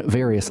recorded in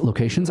various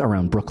locations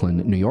around Brooklyn,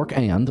 New York,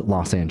 and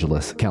Los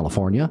Angeles,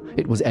 California.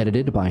 It was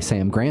edited by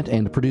Sam Grant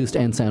and produced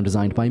and sound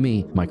designed by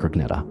me, Mike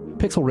Rignetta.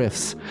 Pixel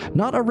Riffs,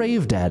 not a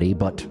rave daddy,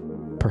 but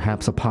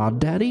perhaps a pod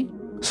daddy?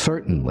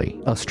 Certainly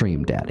a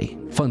stream daddy.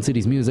 Fun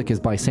City's music is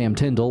by Sam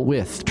Tyndall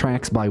with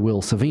tracks by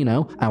Will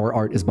Savino. Our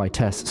art is by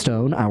Tess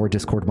Stone. Our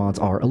Discord mods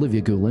are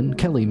Olivia Goulin,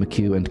 Kelly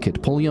McHugh, and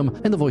Kit Pulliam.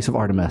 And the voice of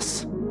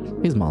Artemis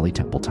is Molly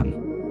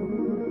Templeton.